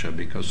Russia,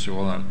 because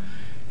a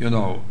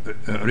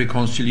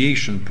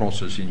reconciliation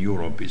process in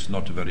Europe is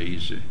not very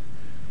easy.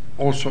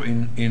 Also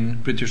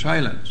in British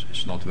Islands,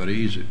 it's not very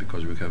easy,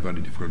 because we have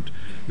very different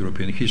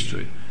European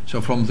history.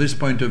 So from this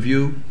point of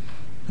view,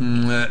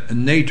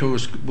 NATO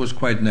was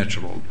quite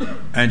natural,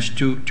 and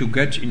to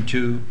get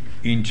into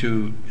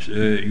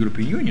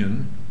European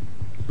Union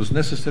was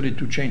necessary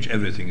to change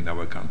everything in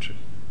our country.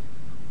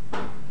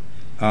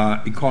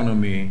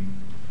 Economy,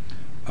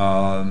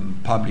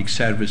 public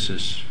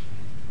services.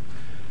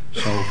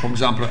 So, for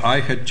example,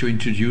 I had to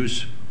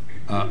introduce,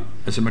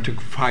 as a matter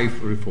of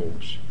 5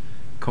 reforms,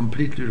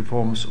 completely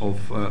reforms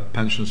of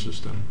pension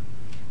system.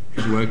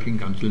 It's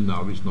working until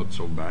now, it's not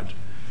so bad.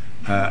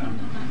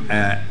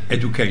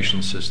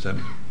 Education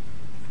system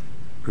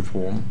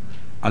reform,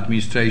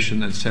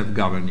 administration and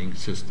self-governing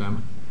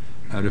system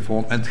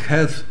reform, and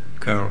health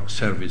care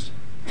service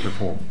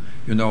reform.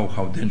 You know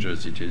how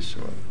dangerous it is.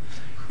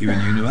 Even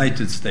in the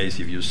United States,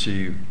 if you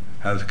see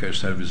healthcare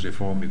service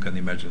reform, you can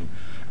imagine.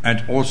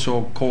 And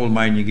also coal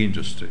mining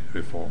industry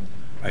reform.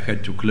 I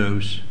had to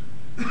close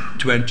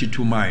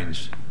 22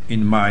 mines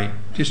in my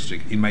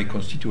district, in my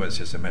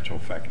constituency, as a matter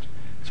of fact.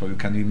 So you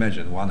can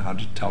imagine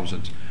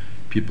 100,000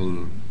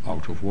 people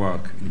out of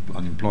work,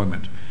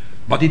 unemployment.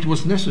 But it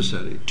was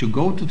necessary to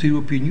go to the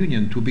European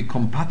Union, to be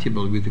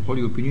compatible with the whole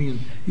European Union.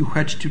 You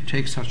had to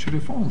take such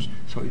reforms.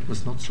 So it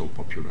was not so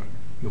popular,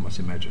 you must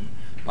imagine.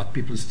 But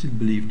people still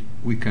believed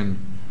we can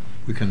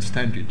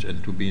stand it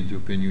and to be in the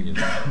European Union.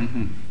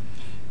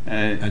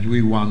 And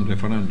we won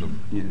referendum.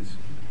 Yes.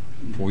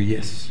 For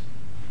yes.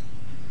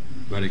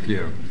 Very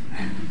clear.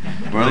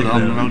 Well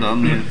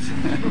done, yes.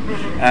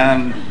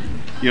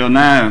 You're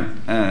now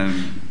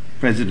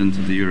President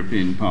of the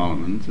European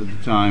Parliament at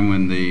the time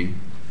when the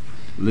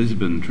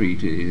Lisbon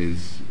Treaty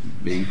is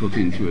being put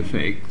into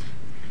effect.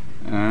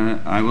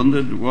 I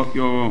wondered what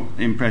your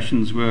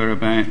impressions were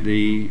about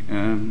the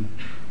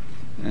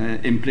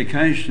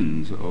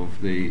implications of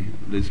the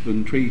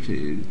Lisbon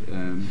Treaty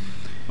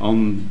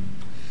on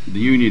the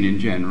Union in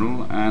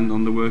general and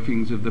on the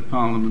workings of the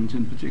Parliament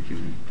in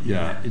particular.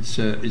 Yeah, it's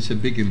a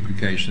big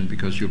implication,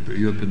 because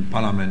European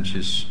Parliament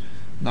is,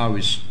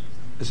 as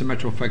a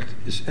matter of fact,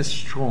 is as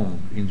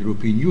strong in the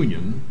European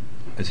Union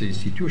as an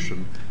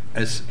institution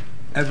as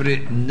every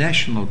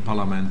national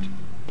parliament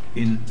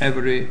in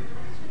every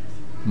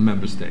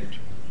member state.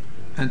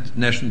 And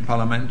national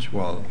parliament,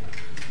 well,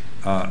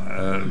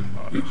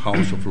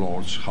 House of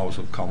Lords, House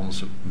of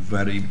Commons,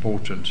 very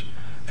important,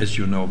 as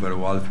you know very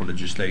well, for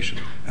legislation.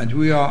 And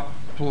we are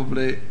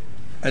probably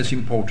as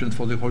important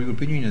for the whole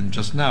European Union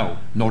just now,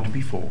 not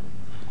before,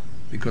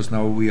 because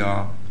now we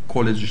are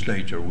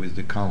co-legislator with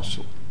the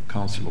Council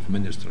of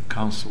Ministers,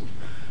 Council.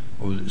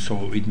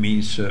 So it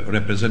means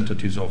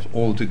representatives of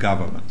all the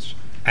governments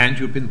and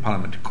European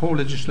Parliament,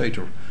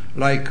 co-legislator,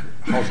 like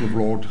House of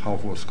Lords,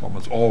 House of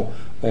Commons, or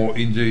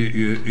in the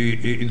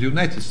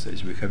United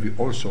States we have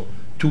also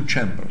two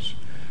chambers.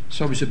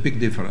 So it's a big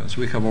difference.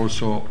 We have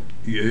also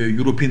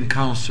European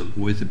Council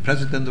with the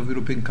President of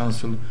European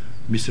Council,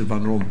 Mr.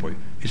 Van Rompuy.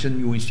 It's a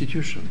new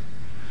institution.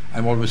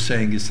 I'm always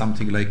saying it's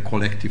something like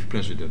collective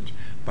president,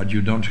 but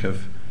you don't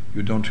have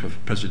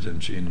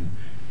president in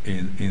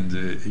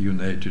the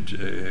United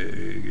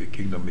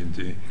Kingdom in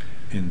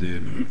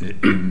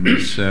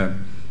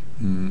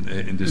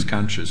this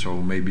country,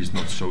 so maybe it's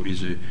not so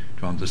easy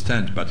to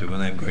understand. But when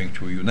I'm going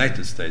to the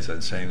United States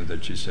and saying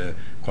that it's a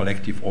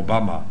collective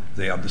Obama,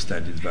 they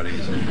understand it very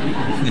easily.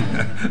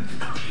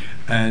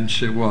 And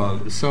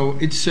so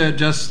it's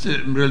just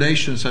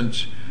relations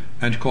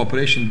and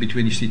cooperation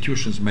between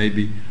institutions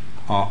maybe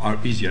are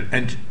easier.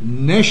 And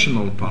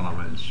national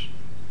parliaments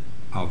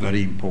are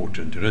very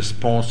important,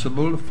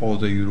 responsible for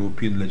the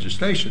European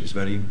legislation is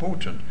very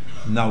important.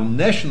 Now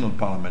national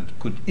parliament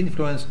could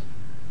influence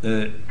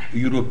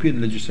European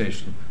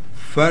legislation,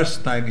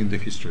 first time in the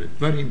history,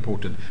 very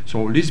important.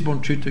 So Lisbon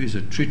Treaty is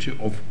a treaty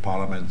of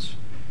parliaments,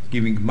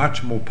 giving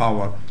much more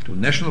power to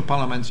national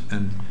parliaments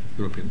and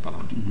European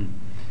Parliament.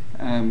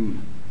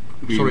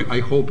 Sorry,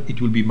 I hope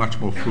it will be much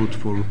more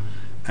fruitful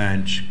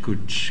and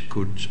could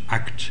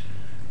act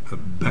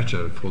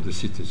better for the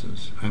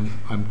citizens.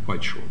 I'm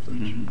quite sure of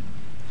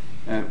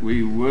that.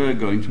 We were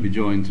going to be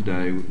joined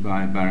today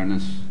by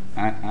Baroness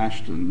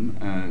Ashton.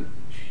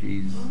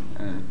 She's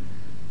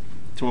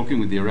talking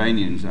with the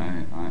Iranians,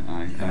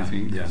 I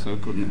think, yeah. so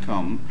couldn't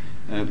come.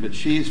 But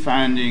she's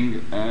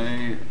founding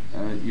a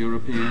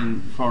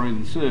European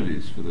Foreign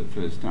Service for the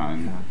first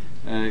time.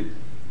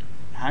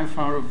 How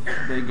far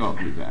have they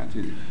got with that?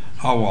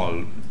 Oh,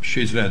 well,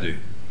 she's ready.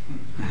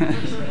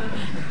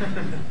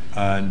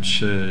 And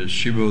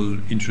she will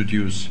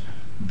introduce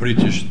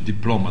British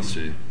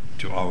diplomacy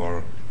to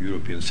our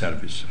European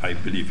service. I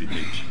believe in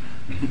it.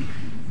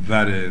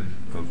 Very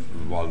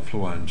well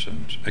fluent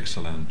and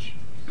excellent.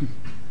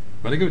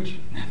 Very good.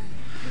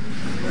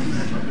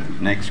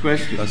 Next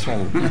question. That's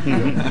all.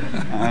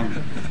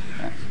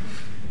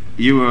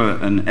 You were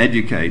an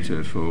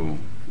educator for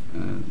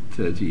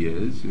 30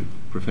 years, a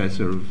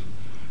professor of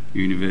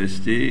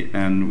university,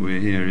 and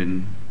we're here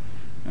in,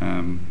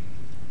 I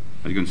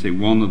was going to say,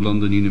 one of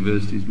London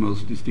University's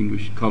most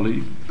distinguished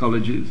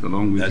colleges,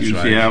 along with That's UCL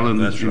right. and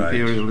That's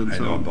Imperial right. and I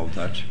so know on. about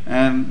that.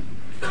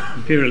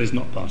 Imperial is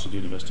not part of the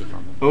University of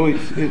London. Oh,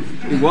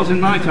 it was in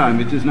my time.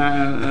 It is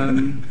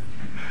now.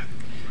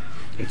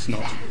 It's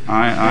not.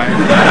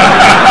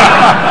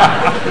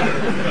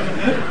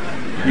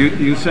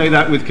 You say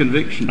that with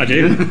conviction. I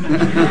do.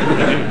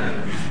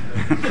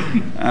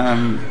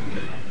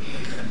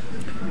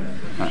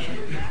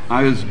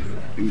 I was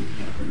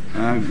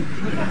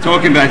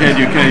talking about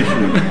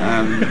education.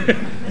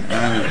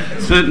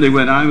 Certainly,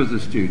 when I was a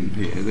student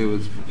here, there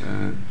was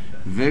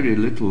very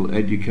little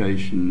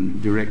education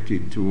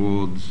directed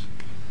towards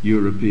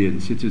European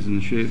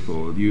citizenship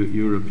or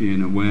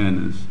European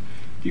awareness.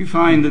 Do you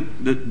find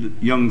that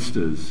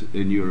youngsters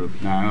in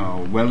Europe now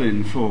are well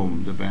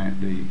informed about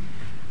the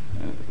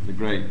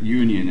great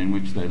union in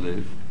which they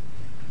live?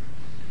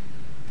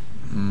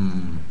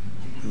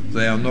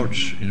 They are not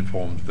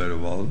informed very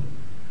well,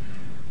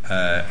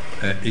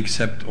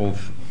 except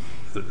of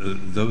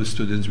those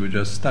students who are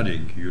just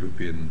studying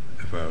European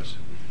affairs,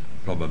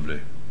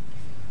 probably.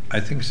 I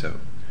think so,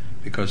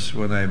 because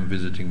when I'm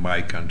visiting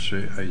my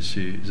country, I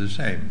see the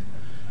same,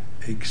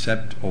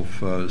 except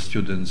of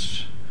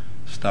students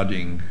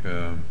studying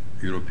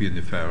European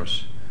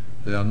affairs,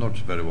 they are not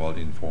very well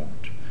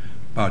informed.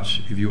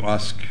 But if you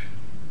ask,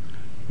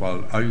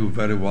 well, are you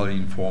very well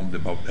informed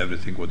about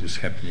everything what is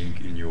happening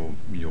in your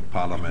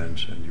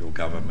parliament and your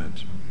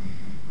government?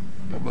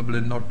 Probably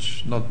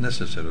not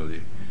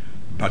necessarily.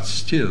 But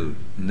still,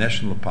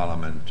 national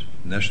parliament,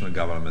 national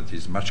government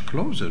is much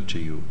closer to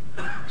you,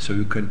 so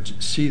you can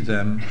see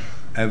them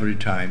every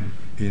time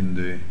in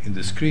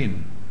the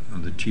screen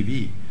on the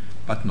TV,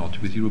 but not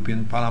with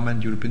European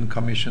Parliament, European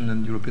Commission,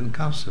 and European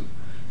Council.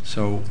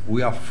 So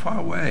we are far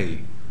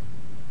away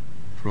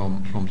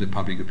from the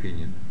public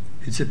opinion.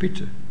 It's a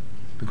pity,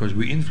 because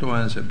we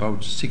influence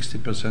about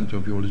 60%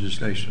 of your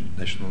legislation,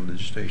 national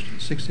legislation.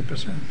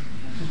 60%.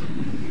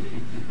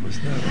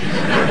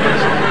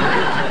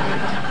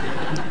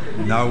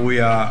 Now we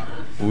are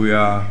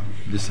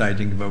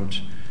deciding about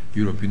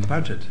European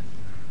budget.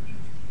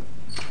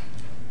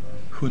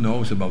 Who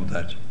knows about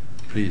that?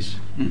 Please.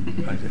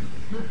 Okay.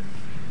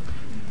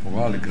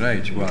 Well,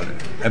 great. Well,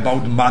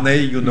 about money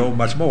you know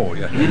much more.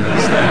 Yeah.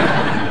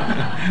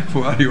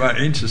 Well, you are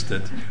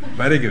interested.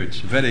 Very good.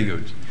 Very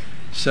good.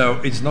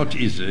 So it's not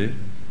easy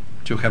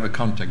to have a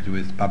contact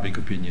with public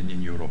opinion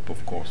in Europe,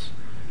 of course.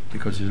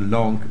 because it's a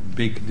long,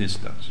 big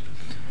distance.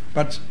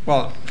 But,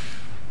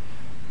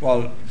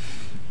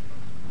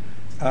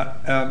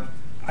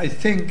 I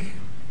think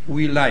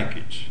we like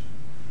it,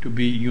 to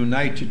be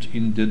united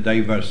in the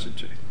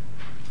diversity,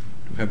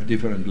 to have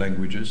different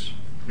languages.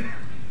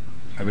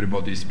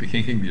 Everybody is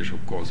speaking English,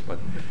 of course, but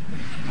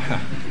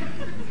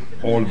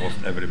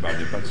almost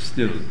everybody, but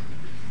still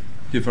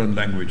different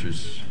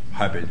languages,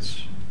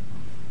 habits,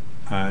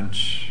 and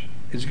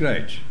it's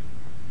great.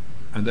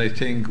 And I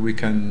think we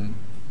can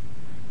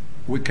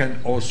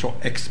also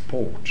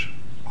export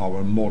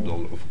our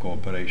model of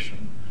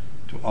cooperation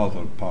to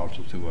other parts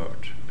of the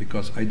world,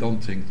 because I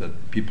don't think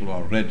that people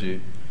are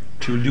ready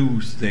to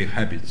lose their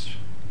habits,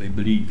 their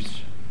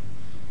beliefs.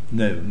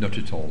 No, not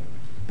at all.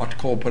 But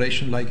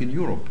cooperation like in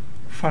Europe,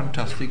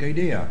 fantastic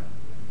idea.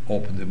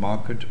 Open the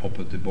market,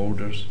 open the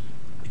borders,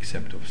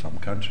 except of some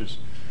countries.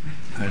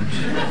 And,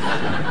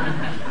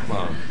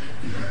 well,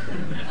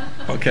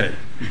 okay.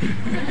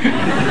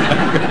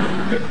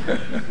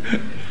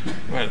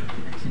 Well,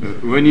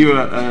 when you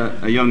were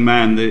a young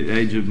man, the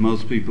age of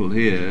most people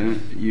here,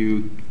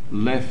 you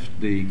left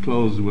the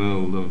closed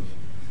world of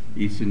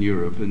Eastern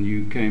Europe and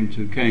you came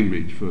to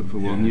Cambridge for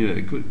 1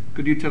 year.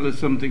 Could you tell us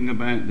something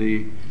about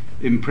the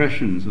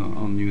impressions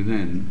on you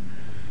then?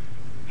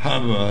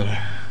 Well,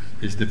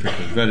 it's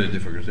difficult, very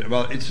difficult.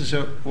 Well, it's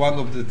one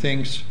of the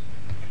things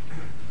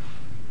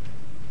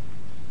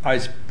I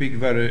speak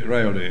very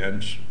rarely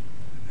and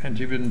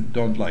even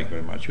don't like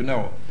very much. You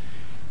know,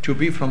 to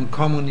be from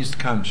communist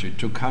country,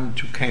 to come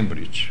to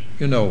Cambridge,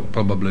 you know,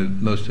 probably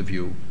most of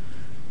you,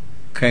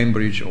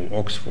 Cambridge or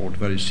Oxford,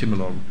 very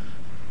similar.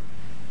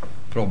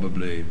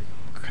 Probably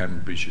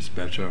Cambridge is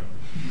better.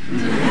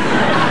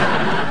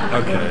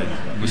 Okay,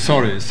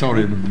 sorry,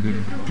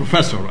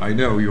 Professor. I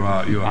know you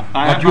are.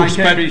 I have my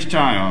Cambridge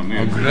tie on.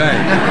 Yes. Oh,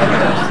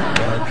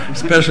 great!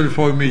 Especially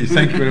for me.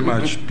 Thank you very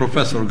much,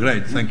 Professor.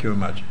 Great. Thank you very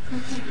much.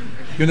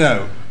 You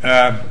know,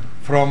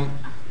 from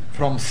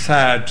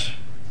sad,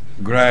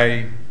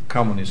 grey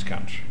communist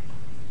country,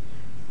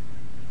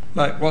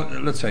 like, well,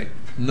 let's say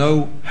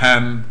no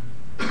ham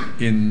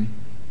in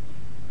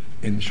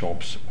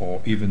shops,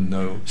 or even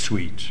no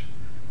sweet,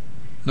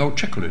 no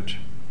chocolate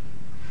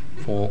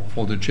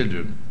for the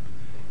children,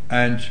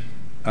 and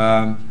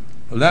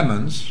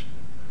lemons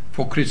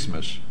for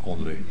Christmas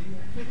only.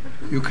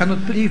 You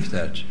cannot believe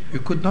that. You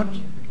could not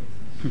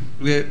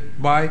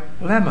buy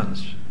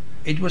lemons.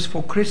 It was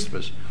for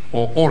Christmas,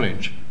 or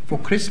orange for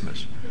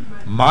Christmas.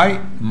 My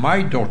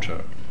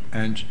daughter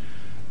and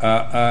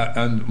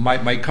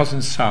my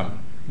cousin's son,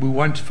 we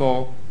went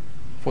for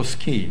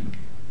skiing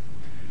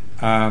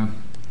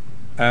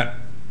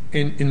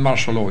in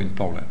martial law in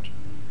Poland,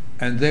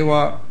 and they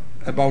were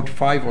about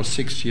 5 or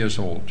 6 years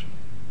old,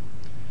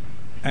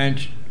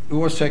 and it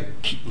was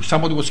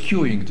somebody was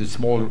queuing the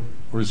small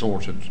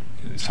resort in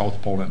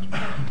South Poland,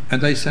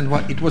 and they said,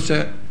 well, it was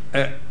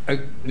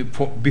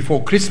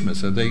before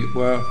Christmas, and they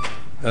were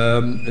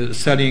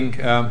selling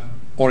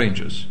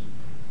oranges,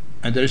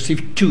 and they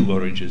received 2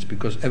 oranges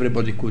because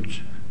everybody could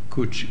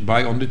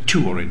buy only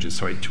 2 oranges.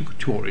 So I took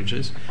 2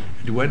 oranges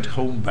and went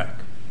home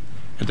back.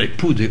 And they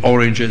put the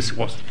oranges,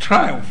 was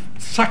triumph,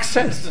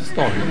 success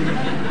story.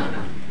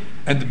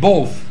 And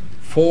both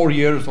 4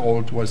 years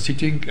old were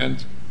sitting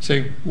and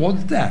saying,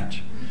 what's that?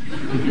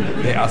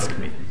 They asked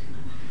me.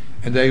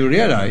 And they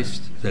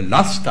realized the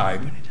last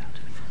time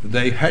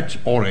they had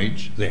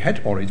orange,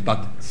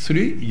 but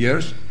 3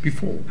 years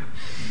before.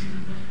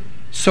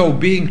 So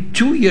being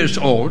 2 years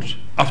old,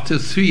 after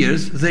 3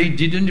 years, they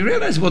didn't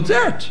realize what's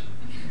that.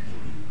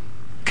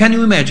 Can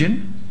you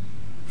imagine?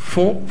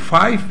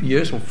 5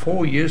 years or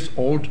 4 years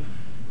old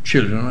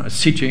children are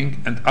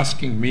sitting and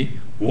asking me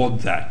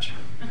what that.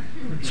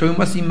 So you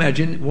must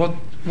imagine what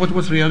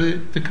was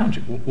really the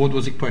country. What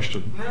was the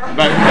question?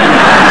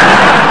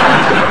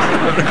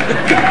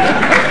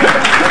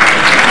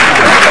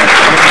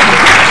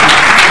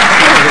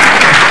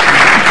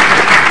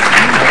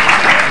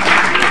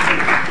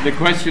 The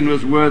question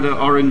was, were there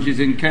oranges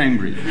in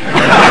Cambridge?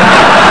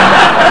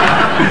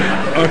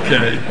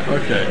 Okay.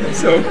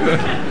 So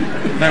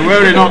they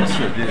were in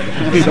Oxford.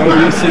 Yeah. So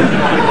you see,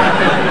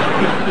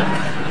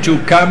 to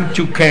come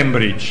to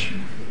Cambridge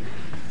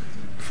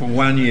for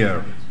 1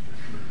 year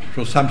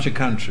from such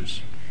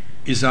countries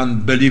is an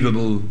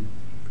unbelievable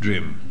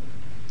dream.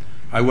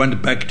 I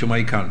went back to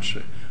my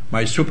country.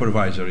 My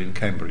supervisor in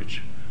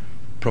Cambridge,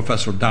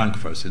 Professor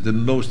Dankworth, the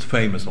most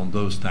famous on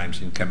those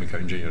times in chemical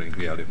engineering,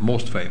 really,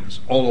 most famous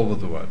all over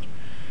the world.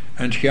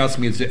 And he asked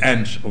me at the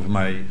end of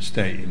my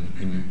stay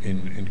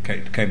in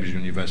Cambridge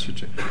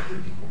University,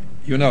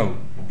 you know,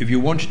 if you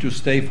want to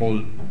stay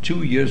for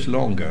 2 years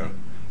longer,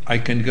 I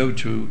can go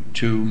to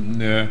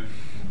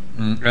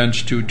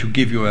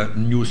give you a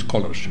new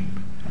scholarship.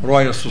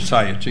 Royal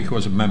Society, he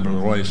was a member of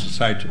the Royal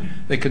Society,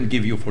 they can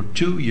give you for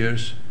 2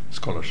 years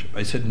scholarship.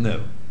 I said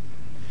no.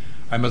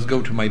 I must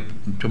go to my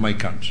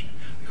country.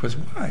 He was,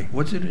 why?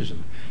 What's the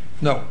reason?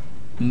 No.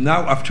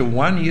 Now after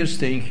 1 year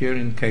staying here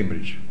in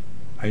Cambridge,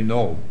 I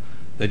know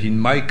that in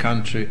my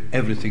country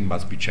everything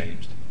must be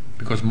changed,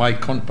 because my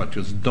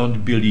compatriots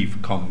don't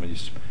believe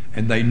communism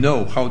and I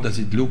know how does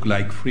it look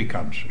like free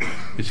country,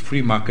 with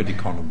free market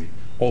economy,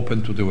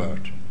 open to the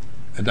world.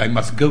 And I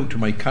must go to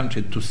my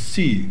country to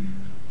see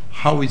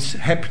how it's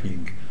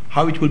happening,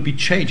 how it will be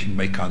changing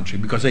my country,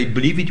 because I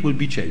believe it will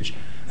be changed.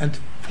 And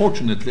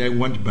fortunately, I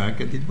went back,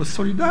 and it was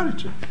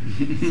solidarity.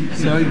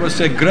 So it was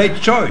a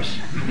great choice.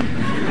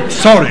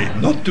 Sorry,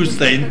 not to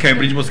stay in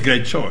Cambridge was a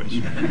great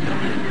choice.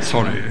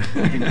 Sorry.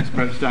 It's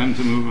perhaps time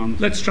to move on.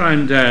 Let's try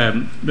and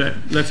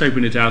let's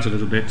open it out a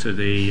little bit to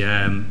the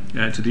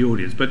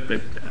audience.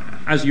 But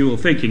as you're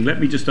thinking, let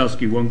me just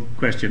ask you one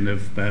question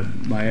of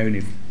my own,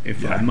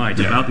 if I might,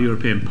 about the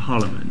European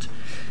Parliament,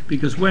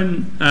 because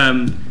when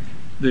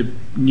the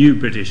new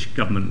British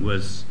government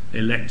was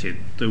elected,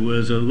 there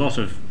was a lot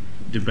of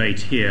debate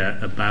here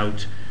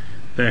about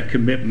their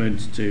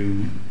commitment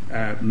to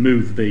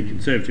move the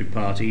Conservative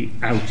Party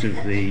out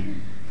of the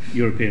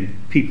European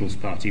People's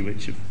Party,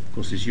 which of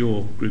course is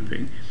your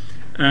grouping,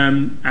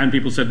 and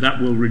people said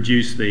that will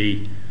reduce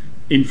the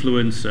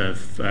influence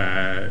of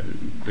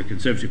the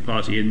Conservative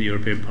Party in the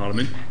European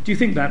Parliament. Do you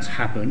think that's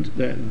happened,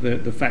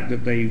 the fact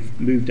that they've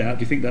moved out?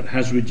 Do you think that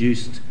has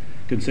reduced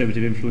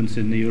Conservative influence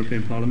in the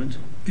European Parliament?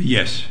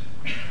 Yes.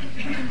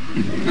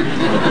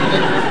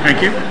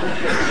 Thank you.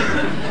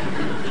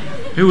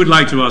 Who would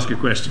like to ask a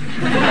question?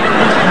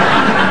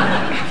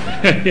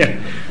 Yeah.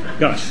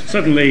 Gosh,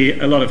 suddenly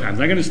a lot of hands.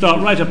 I'm going to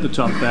start right up the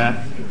top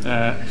there.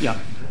 Yeah.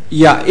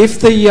 Yeah, if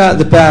the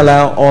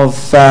bailout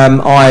of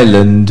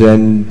Ireland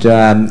and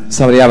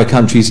some of the other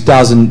countries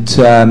doesn't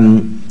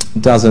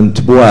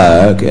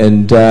work,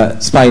 and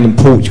Spain and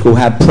Portugal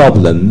have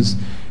problems,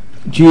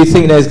 do you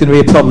think there's going to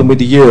be a problem with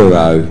the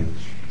euro?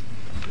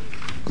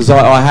 Because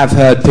I have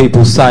heard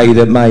people say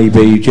that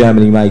maybe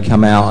Germany may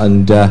come out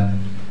and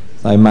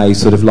they may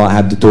sort of like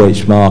have the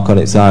Deutschmark on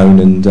its own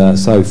and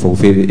so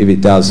forth if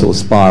it does sort of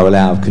spiral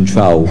out of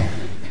control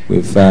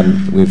with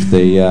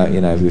the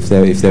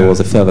if there was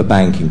a further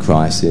banking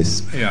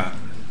crisis. Yeah,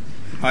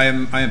 I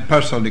am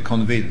personally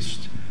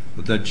convinced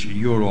that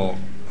euro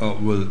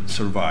will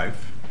survive.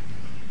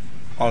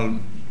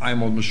 I'm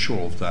almost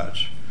sure of that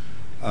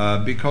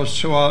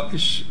because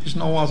it's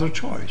no other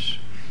choice.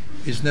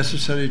 It's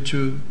necessary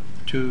to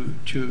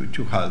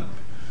help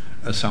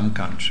some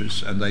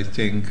countries, and I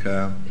think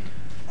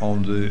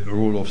on the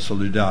rule of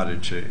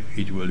solidarity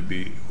it would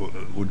be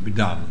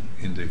done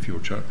in the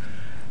future.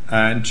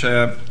 And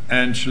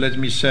let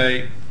me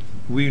say,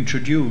 we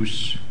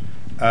introduce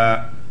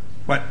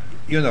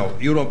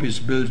Europe is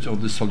built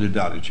on the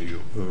solidarity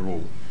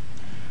rule,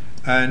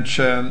 and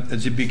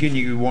at the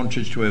beginning we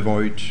wanted to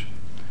avoid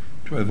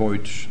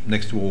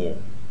next war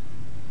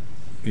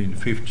in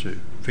the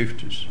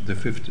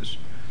 50s.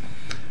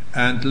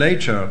 And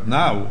later,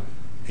 now,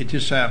 it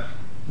is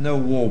no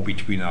war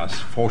between us,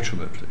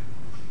 fortunately.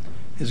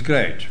 It's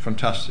great,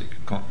 fantastic.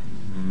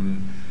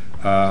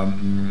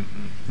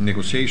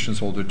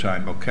 Negotiations all the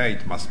time, okay,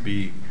 it must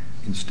be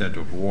instead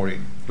of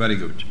warring, very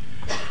good.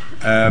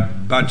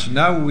 But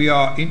now we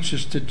are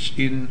interested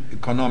in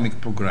economic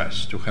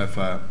progress, to have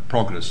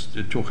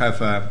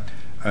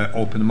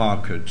open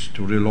market,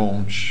 to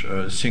relaunch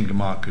a single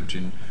market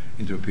in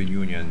the European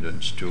Union,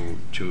 and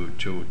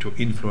to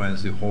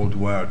influence the whole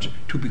world,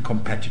 to be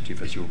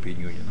competitive as European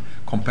Union.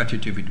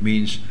 Competitive, it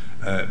means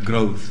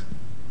growth,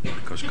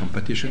 because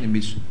competition, it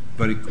means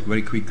very,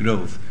 very quick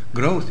growth.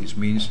 Growth, it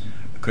means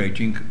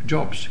creating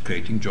jobs,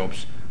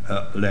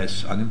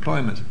 less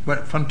unemployment.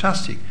 Well,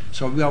 fantastic.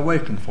 So we are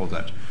working for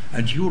that.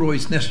 And euro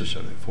is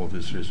necessary for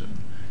this reason,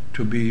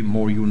 to be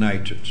more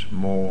united,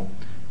 more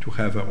to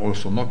have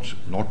also not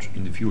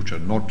in the future,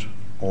 not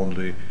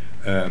only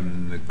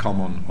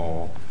common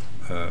or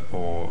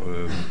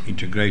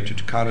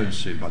integrated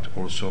currency, but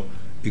also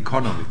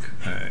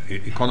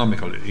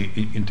economical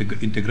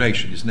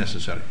integration is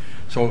necessary.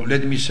 So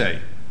let me say,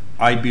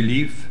 I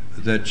believe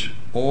that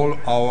all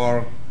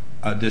our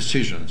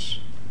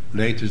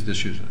latest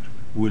decisions,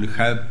 will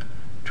help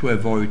to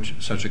avoid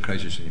such a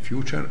crisis in the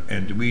future,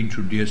 and we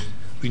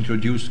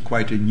introduced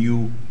quite a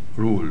new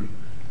rule.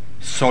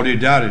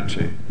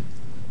 Solidarity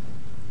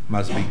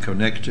must be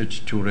connected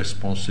to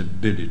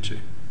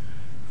responsibility.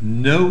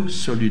 No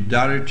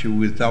solidarity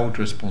without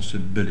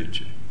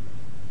responsibility.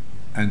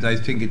 And I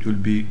think it will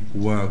be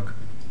work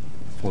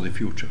for the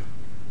future,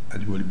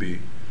 and will be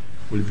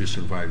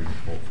surviving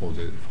for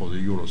the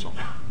Eurozone.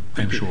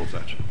 I'm sure of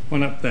that.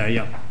 One up there,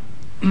 yeah.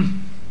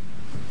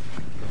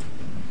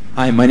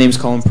 Hi, my name is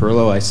Colin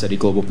Perlow. I study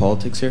global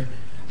politics here.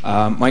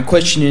 My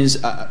question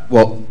is,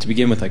 well, to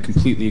begin with, I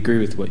completely agree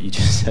with what you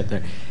just said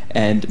there.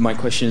 And my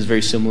question is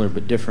very similar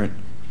but different.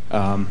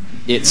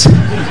 It's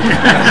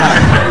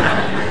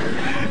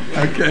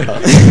okay.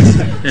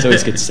 It's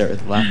always good to start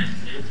with a laugh.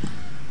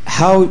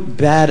 How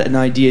bad an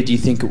idea do you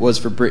think it was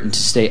for Britain to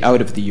stay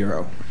out of the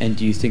euro? And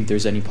do you think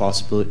there's any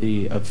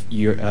possibility of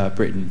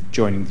Britain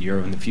joining the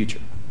euro in the future?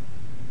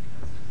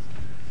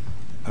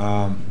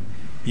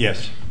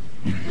 Yes.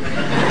 Can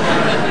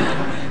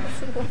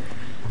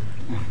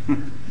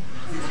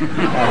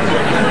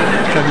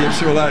you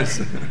visualize?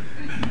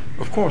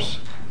 Of course.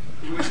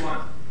 Which one?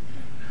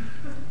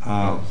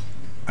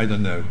 I I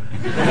don't know.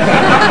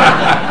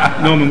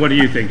 Norman, what do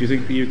you think? Do you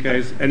think the UK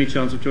has any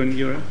chance of joining the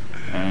euro?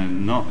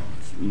 Not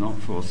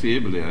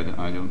foreseeably,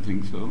 I don't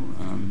think so.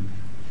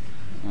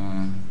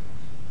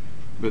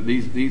 But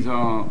these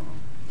are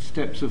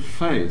steps of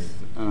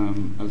faith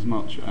as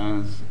much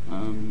as,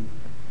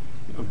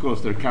 of course,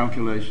 there are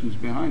calculations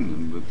behind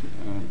them, but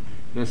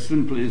there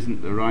simply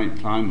isn't the right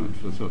climate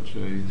for such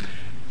a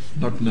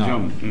Not now.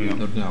 jump. Yeah.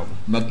 Not now.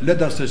 But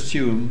let us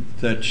assume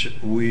that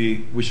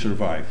we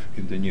survive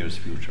in the nearest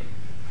future,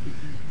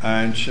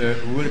 and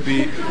will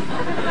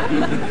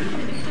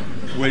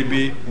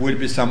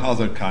be some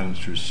other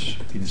countries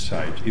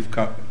inside.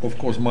 Of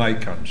course, my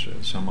country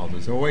and some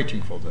others are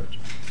waiting for that,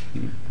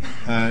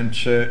 and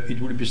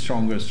it will be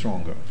stronger,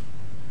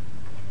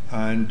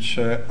 and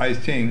I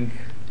think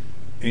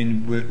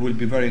will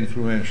be very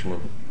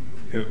influential.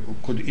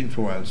 Could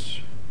influence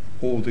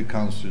all the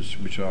countries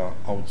which are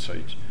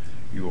outside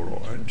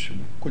euro, and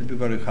could be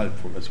very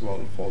helpful as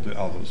well for the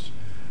others.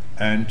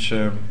 And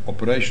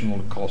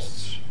operational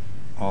costs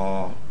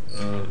are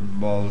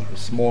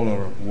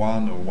smaller,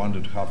 1 or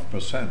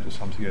 1.5% or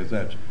something like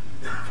that.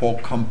 For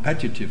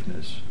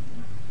competitiveness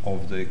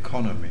of the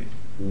economy,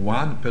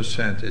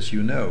 1%, as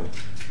you know,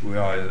 we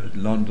are at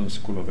London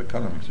School of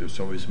Economics,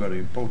 so it's very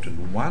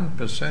important.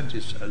 1%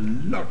 is a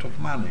lot of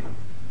money.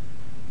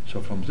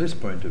 So from this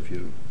point of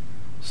view,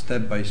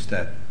 step by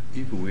step,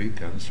 if we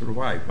can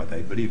survive, but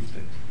I believe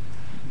that.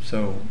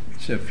 So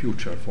it's a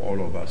future for all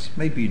of us.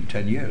 Maybe in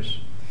 10 years,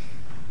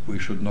 we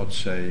should not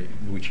say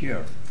which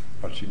year,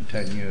 but in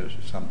 10 years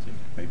or something,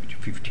 maybe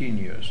 15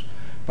 years.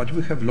 But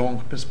we have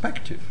long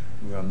perspective.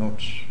 We are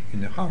not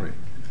in a hurry.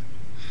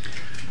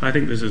 I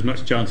think there's as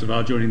much chance of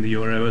our joining the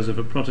euro as of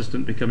a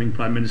Protestant becoming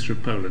Prime Minister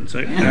of Poland.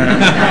 So, here.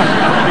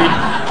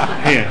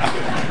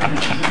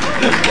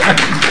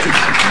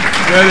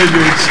 Very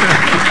good.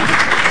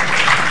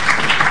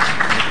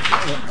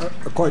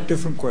 A quite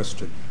different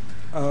question.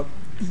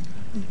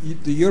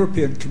 The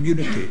European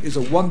community is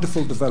a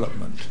wonderful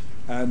development,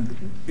 and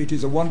it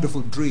is a wonderful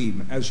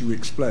dream, as you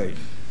explained.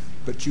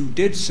 But you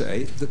did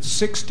say that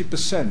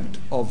 60%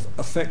 of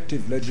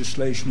effective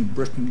legislation in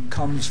Britain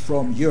comes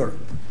from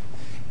Europe.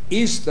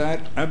 Is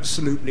that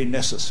absolutely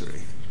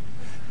necessary?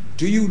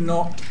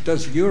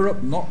 Does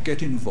Europe not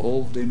get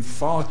involved in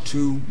far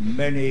too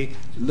many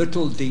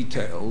little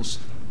details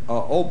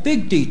or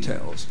big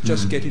details?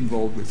 Just get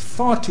involved with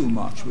far too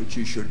much, which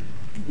you should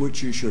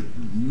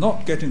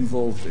not get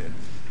involved in,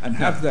 and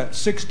have that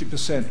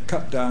 60%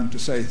 cut down to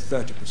say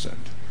 30%.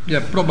 Yeah,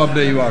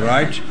 probably you are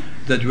right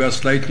that we are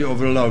slightly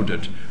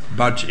overloaded,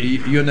 but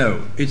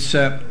it's.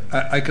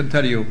 I can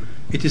tell you,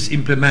 it is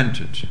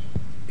implemented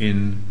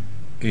in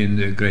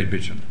Great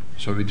Britain.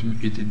 So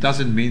it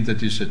doesn't mean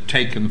that it's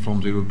taken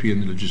from the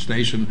European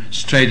legislation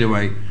straight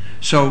away.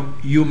 So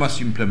you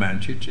must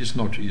implement it. It's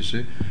not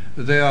easy.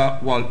 They are,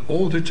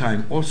 all the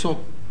time,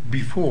 also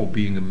before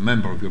being a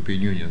member of the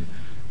European Union,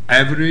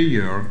 every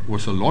year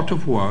was a lot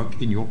of work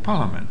in your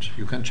parliament.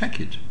 You can check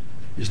it.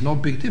 It's no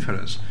big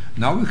difference.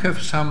 Now we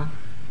have some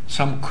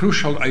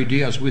crucial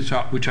ideas which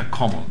are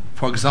common.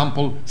 For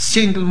example,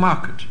 single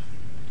market.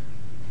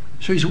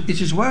 So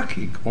it is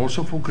working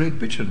also for Great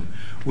Britain.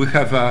 We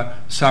have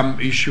some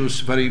issues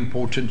very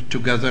important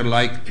together,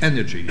 like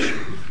energy issue,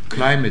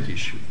 climate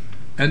issue,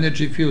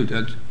 energy field,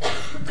 and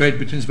Great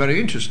Britain is very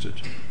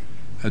interested,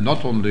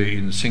 not only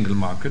in single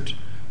market,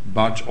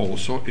 but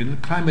also in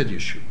climate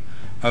issue,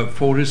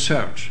 for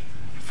research,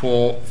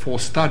 for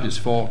studies,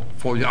 for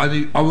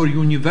our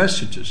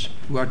universities.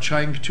 We are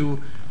trying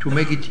to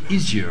make it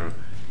easier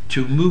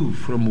to move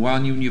from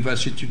one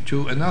university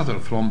to another,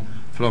 from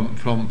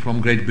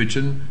Great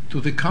Britain to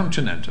the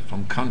continent,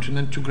 from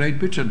continent to Great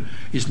Britain.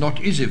 It's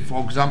not easy.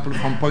 For example,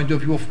 from point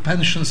of view of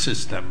pension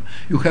system,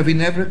 you have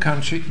in every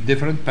country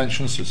different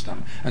pension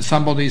system. And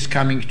somebody is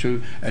coming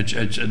to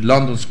at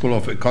London School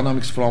of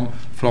Economics from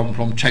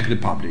Czech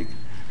Republic.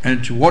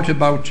 And what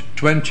about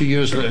 20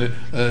 years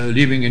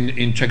living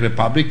in Czech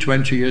Republic,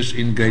 20 years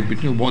in Great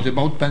Britain? What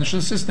about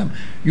pension system?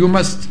 You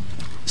must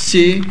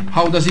see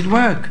how does it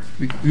work.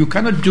 You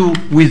cannot do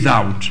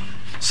without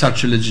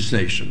such a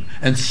legislation,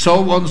 and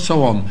so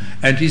on,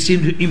 and it's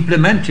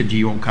implemented in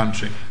your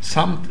country.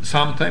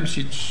 Sometimes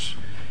it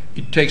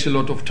takes a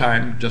lot of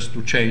time just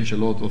to change a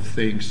lot of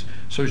things,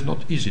 so it's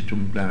not easy to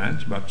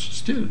implement, but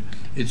still,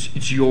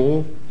 it's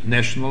your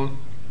national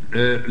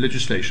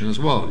legislation as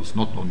well. It's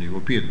not only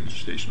European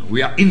legislation.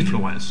 We are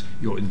influence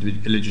your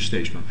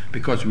legislation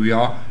because we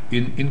are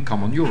in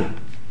common Europe.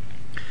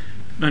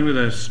 Man with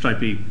a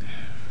stripy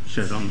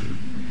shirt on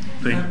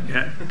thing.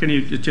 Yeah. Can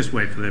you just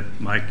wait for the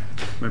mic?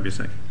 Maybe a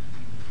sec.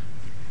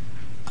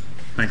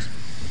 Thanks.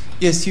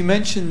 Yes, you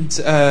mentioned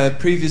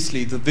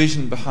previously the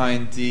vision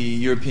behind the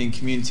European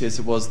community as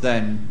it was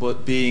then,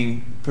 but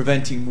being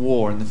preventing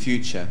war in the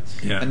future.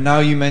 Yeah. And now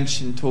you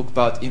talk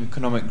about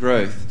economic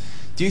growth.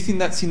 Do you think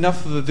that's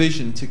enough of a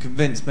vision to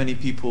convince many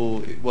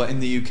people, in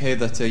the UK,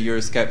 that are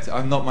Eurosceptic?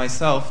 I'm not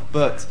myself,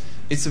 but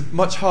it's a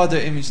much harder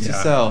image to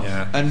sell.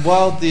 Yeah. And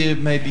while there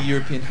may be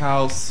European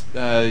House,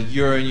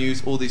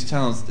 Euronews, all these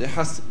channels,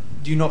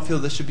 do you not feel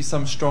there should be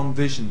some strong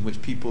vision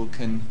which people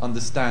can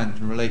understand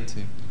and relate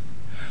to?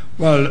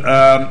 Well,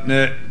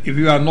 if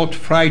you are not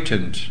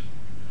frightened,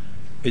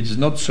 it's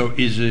not so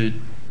easy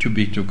to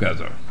be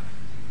together.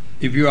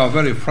 If you are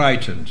very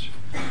frightened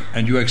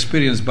and you are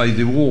experienced by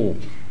the war,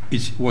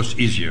 it was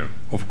easier,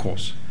 of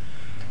course.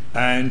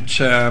 And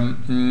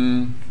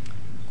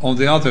on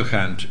the other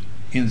hand,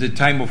 in the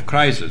time of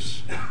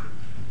crisis,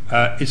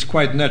 it's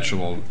quite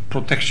natural,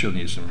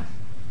 protectionism.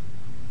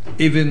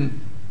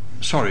 Even,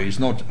 sorry, it's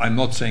not. I'm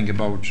not saying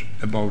about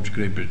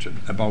Great Britain,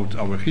 about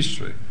our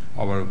history,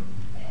 our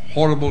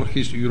horrible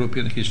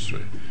European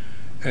history.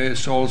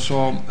 It's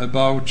also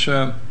about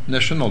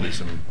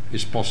nationalism.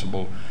 Is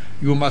possible.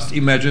 You must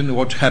imagine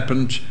what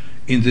happened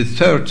in the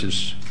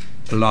 30s,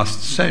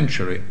 last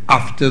century,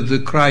 after the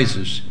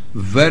crisis,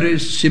 very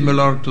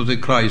similar to the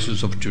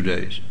crisis of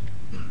today.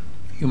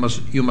 You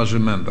must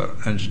remember,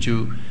 and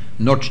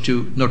not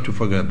to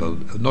forget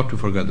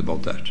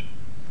about that,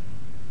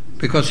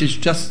 because it's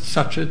just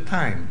such a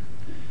time,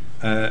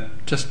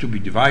 just to be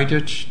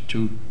divided,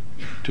 to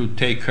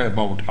take care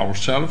about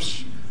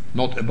ourselves,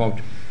 not about.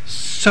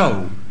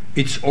 So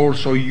it's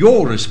also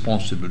your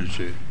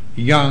responsibility,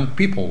 young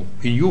people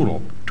in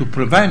Europe, to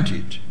prevent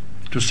it,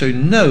 to say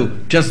no.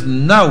 Just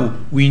now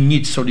we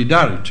need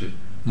solidarity,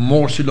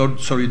 more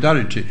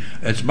solidarity.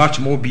 It's much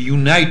more be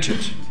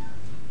united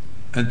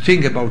and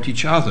think about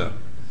each other,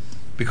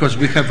 because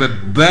we have a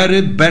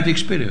very bad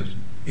experience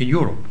in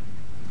Europe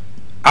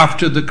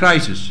after the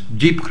crisis,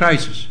 deep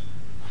crisis.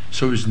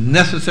 So it's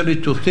necessary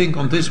to think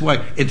on this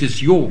way. It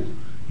is your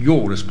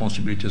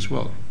responsibility as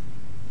well.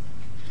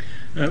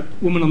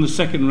 Woman on the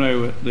second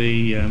row at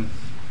the in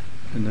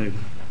the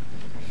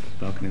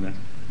balcony there.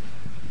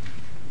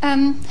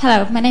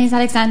 Hello, my name is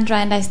Alexandra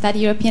and I study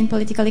European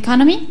political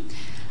economy.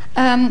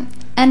 And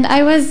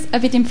I was a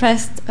bit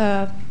impressed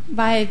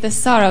by the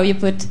sorrow you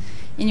put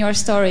in your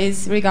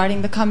stories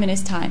regarding the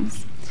communist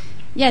times.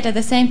 Yet at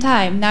the same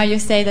time, now you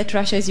say that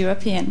Russia is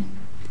European.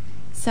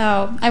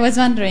 So I was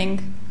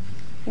wondering,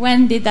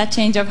 when did that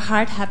change of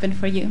heart happen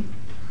for you?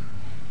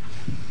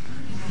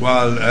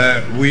 Well,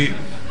 we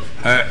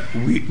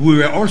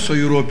were also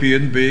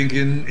European, being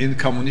in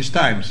communist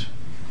times.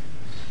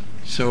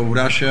 So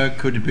Russia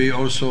could be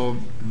also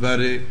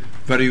very,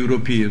 very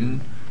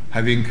European,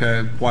 having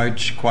a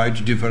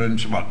quite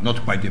different, well,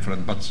 not quite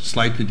different, but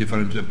slightly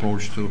different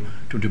approach to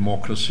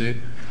democracy,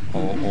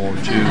 or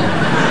to.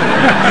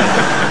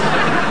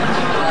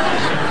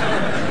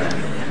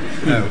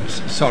 No,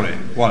 sorry.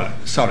 Well,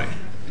 sorry.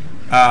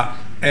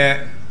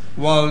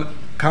 Well,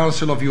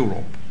 Council of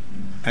Europe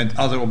and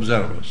other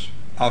observers,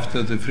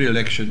 after the free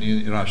election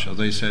in Russia,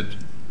 they said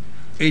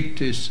it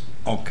is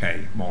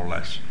okay, more or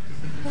less.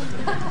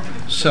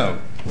 So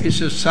it's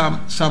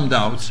some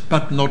doubts,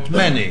 but not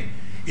many.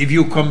 If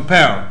you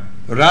compare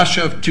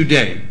Russia of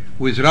today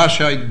with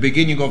Russia at the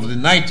beginning of the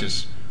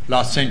 90s,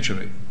 last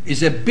century,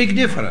 it's a big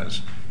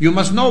difference. You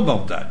must know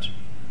about that.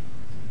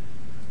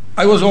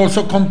 I was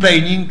also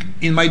complaining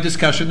in my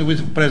discussion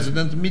with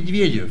President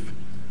Medvedev.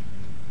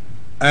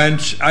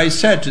 And I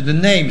said the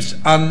names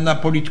Anna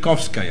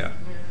Politkovskaya,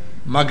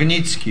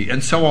 Magnitsky,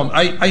 and so on.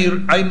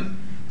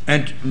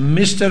 And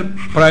Mr.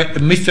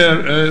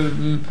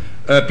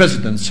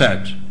 President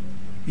said,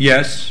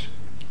 yes,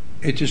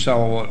 it is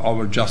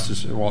our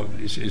justice. Well,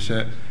 it's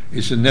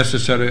a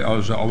necessary.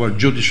 Also our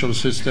judicial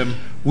system.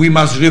 We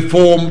must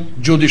reform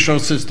judicial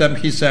system.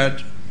 He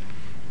said,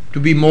 to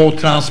be more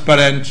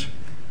transparent.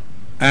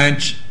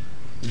 And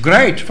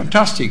great,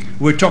 fantastic.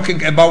 We're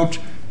talking about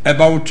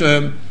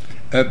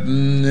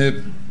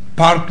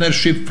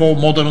partnership for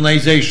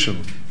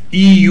modernization,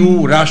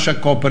 EU-Russia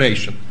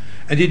cooperation.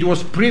 And it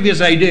was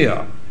previous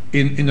idea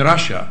in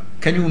Russia.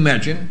 Can you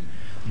imagine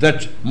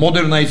that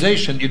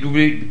modernization, it will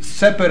be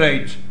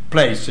separate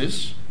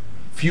places,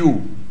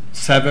 few,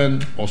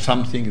 7 or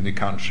something in the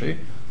country,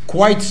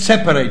 quite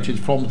separated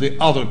from the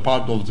other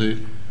part of the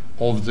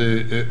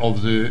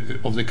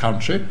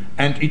country,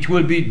 and it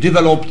will be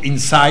developed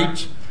inside,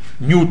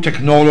 new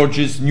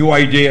technologies, new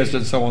ideas,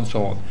 and so on and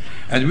so on.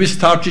 And we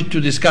started to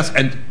discuss,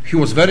 and he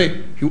was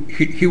very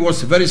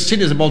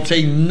serious about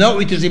saying, no,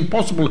 it is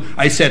impossible.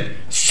 I said,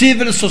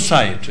 civil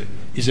society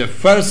is a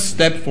first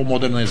step for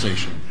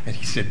modernization. And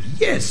he said,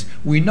 yes,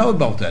 we know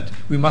about that.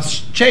 We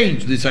must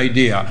change this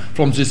idea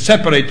from the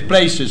separate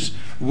places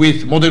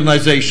with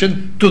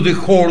modernization to the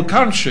whole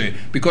country,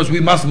 because we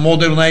must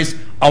modernize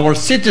our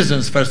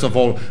citizens first of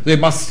all. They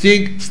must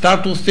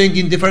start to think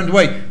in different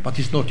way. But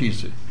it's not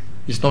easy.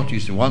 It's not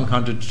easy.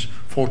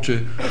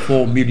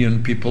 144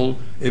 million people,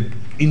 an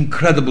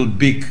incredibly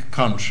big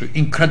country,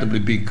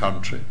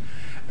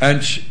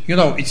 and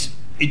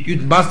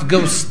it must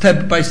go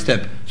step by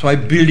step. So I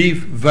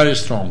believe very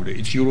strongly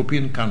it's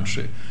European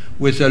country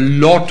with a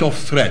lot of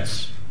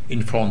threats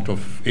in front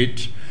of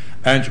it,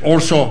 and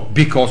also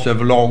because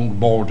of long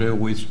border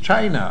with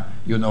China,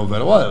 you know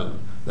very well.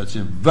 That's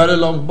a very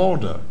long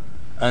border,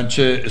 and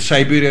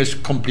Siberia is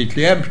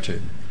completely empty,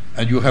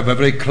 and you have a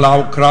very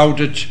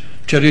crowded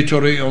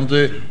territory on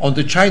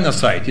the China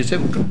side. It's a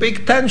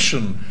big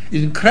tension,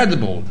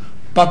 incredible.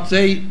 but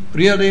they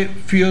really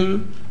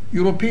feel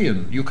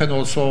European. You can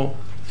also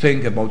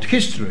think about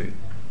history,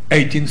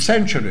 18th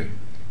century.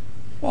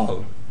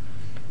 Well,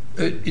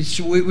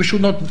 we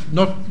should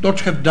not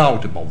have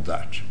doubt about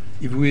that.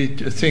 If we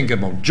think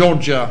about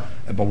Georgia,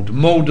 about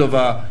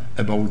Moldova,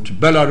 about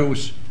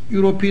Belarus,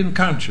 European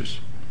countries,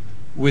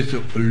 with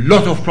a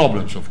lot of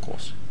problems, of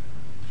course.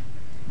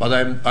 But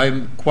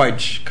I'm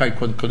quite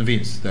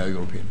convinced they are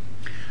European.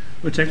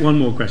 We'll take one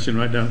more question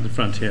right down at the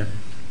front here.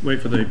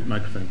 Wait for the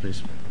microphone,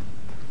 please.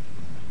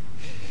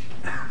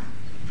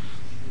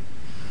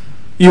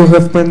 You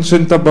have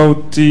mentioned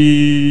about the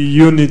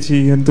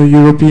unity and the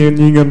European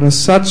Union as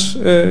such.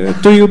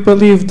 Do you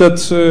believe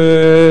that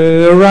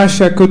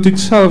Russia could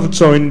itself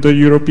join the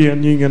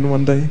European Union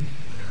one day?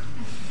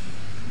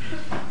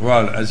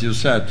 Well, as you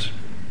said,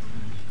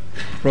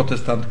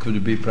 Protestant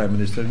could be prime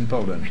minister in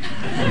Poland.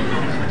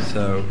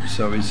 so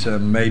it's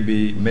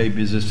maybe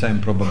the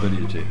same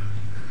probability.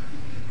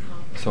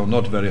 So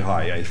not very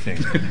high, I think,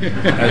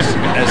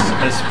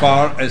 as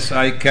far as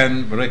I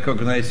can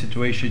recognize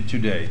situation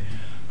today.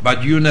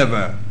 But you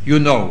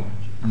know,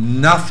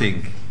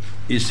 nothing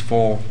is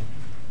for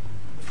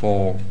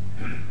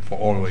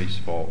always,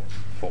 for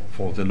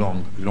the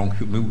long.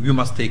 We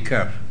must take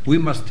care. We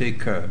must take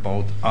care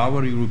about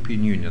our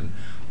European Union,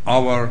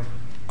 our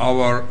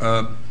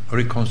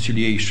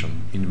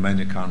reconciliation in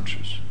many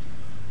countries.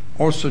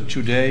 Also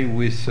today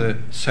with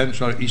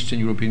Central Eastern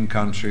European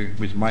country,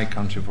 with my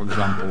country, for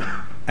example,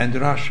 and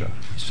Russia,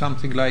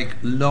 something like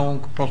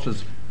long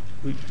process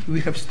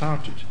we have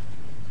started.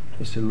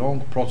 It's a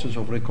long process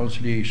of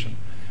reconciliation,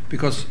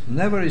 because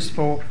nothing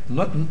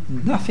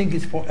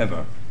is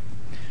forever.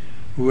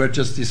 We were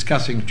just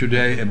discussing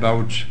today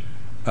about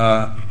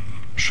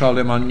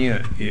Charlemagne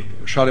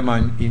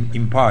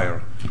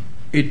Empire.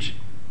 It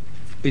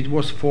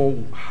was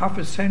for half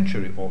a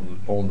century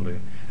only,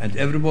 and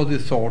everybody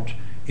thought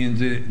in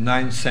the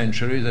 9th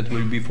century that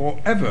will be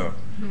forever.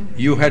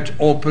 You had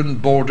open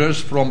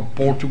borders from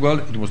Portugal.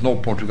 It was no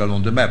Portugal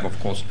on the map, of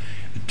course.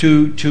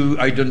 To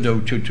I don't know,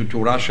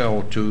 to Russia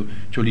or to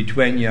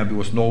Lithuania. There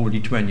was no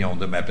Lithuania on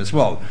the map as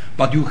well.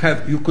 But you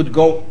could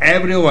go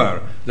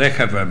everywhere. They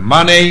have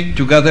money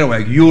together,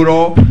 like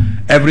euro.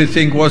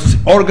 Everything was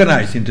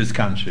organized in this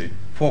country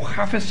for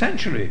half a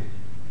century.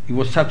 It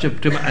was such a,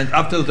 and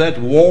after that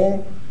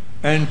war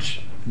and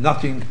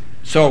nothing.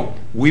 So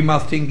we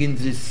must think in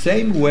the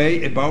same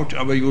way about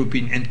our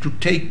European, and to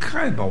take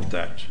care about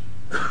that.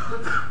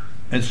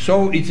 And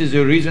so it is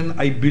a reason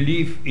I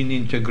believe in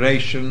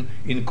integration,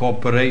 in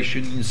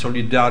cooperation, in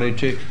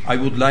solidarity. I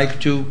would like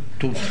to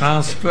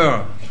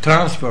transfer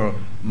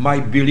my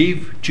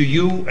belief to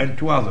you and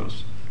to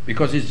others,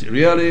 because it's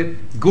really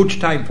good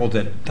time for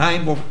that.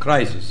 Time of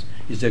crisis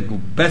is the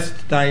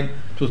best time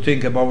to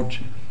think about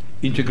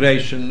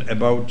integration,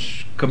 about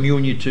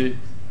community,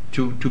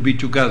 to be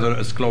together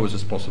as close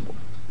as possible.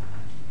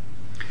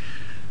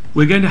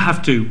 We're going to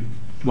have to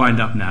wind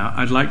up now.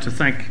 I'd like to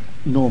thank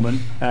Norman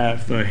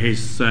for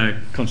his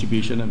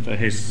contribution and for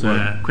his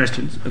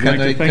questions.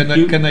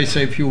 Can I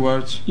say a few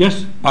words?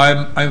 Yes.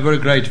 I'm very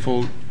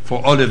grateful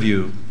for all of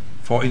you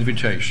for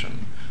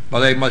invitation,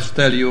 but I must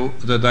tell you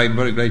that I'm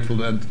very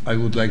grateful, and I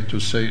would like to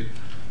say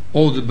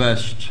all the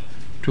best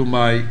to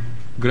my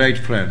great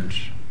friend,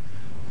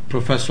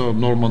 Professor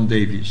Norman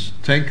Davies.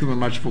 Thank you very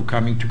much for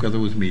coming together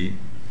with me,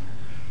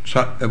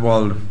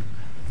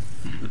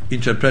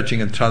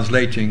 interpreting and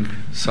translating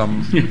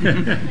some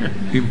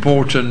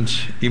important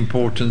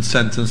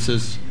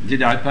sentences.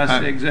 Did I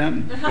pass the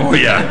exam? Oh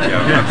yeah,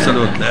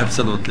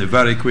 absolutely,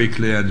 very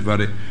quickly and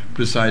very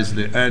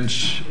precisely. And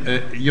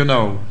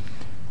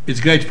it's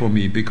great for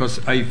me, because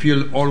I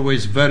feel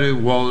always very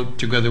well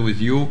together with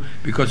you,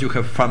 because you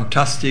have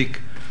fantastic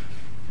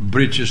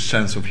British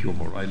sense of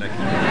humor. I like it.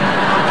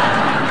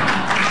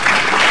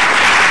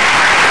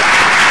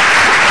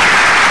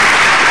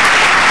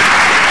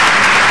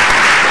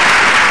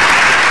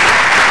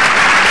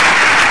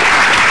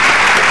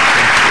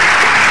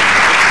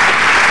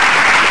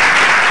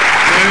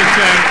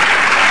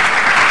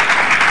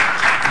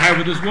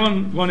 However, there's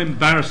one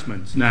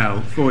embarrassment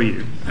now for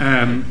you,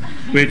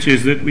 which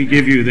is that we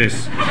give you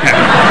this cap.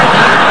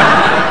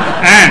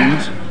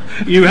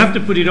 And you have to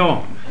put it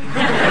on.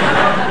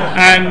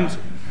 And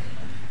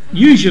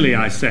usually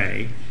I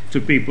say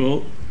to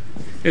people,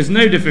 there's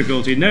no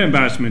difficulty, no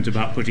embarrassment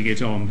about putting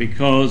it on,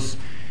 because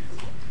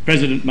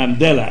President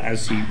Mandela,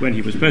 when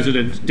he was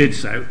president, did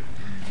so.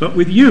 But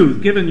with you,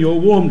 given your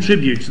warm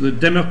tribute to the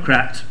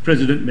Democrat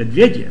President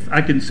Medvedev,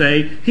 I can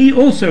say he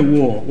also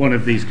wore one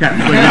of these caps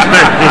when he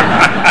spoke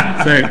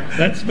here. So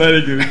that's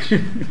very good.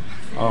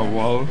 Oh,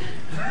 well.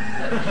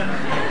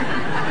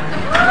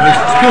 It's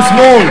too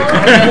small.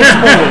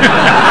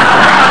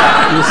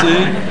 You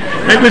see?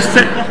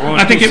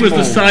 I think it was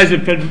the size of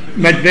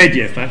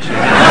Medvedev, actually.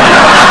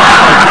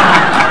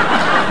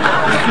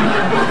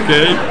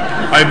 Okay,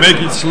 I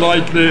make it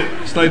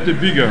slightly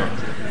bigger.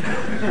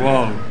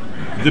 Wow.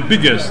 The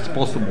biggest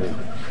possible.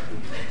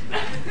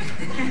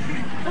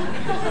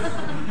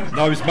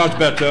 Now it's much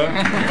better.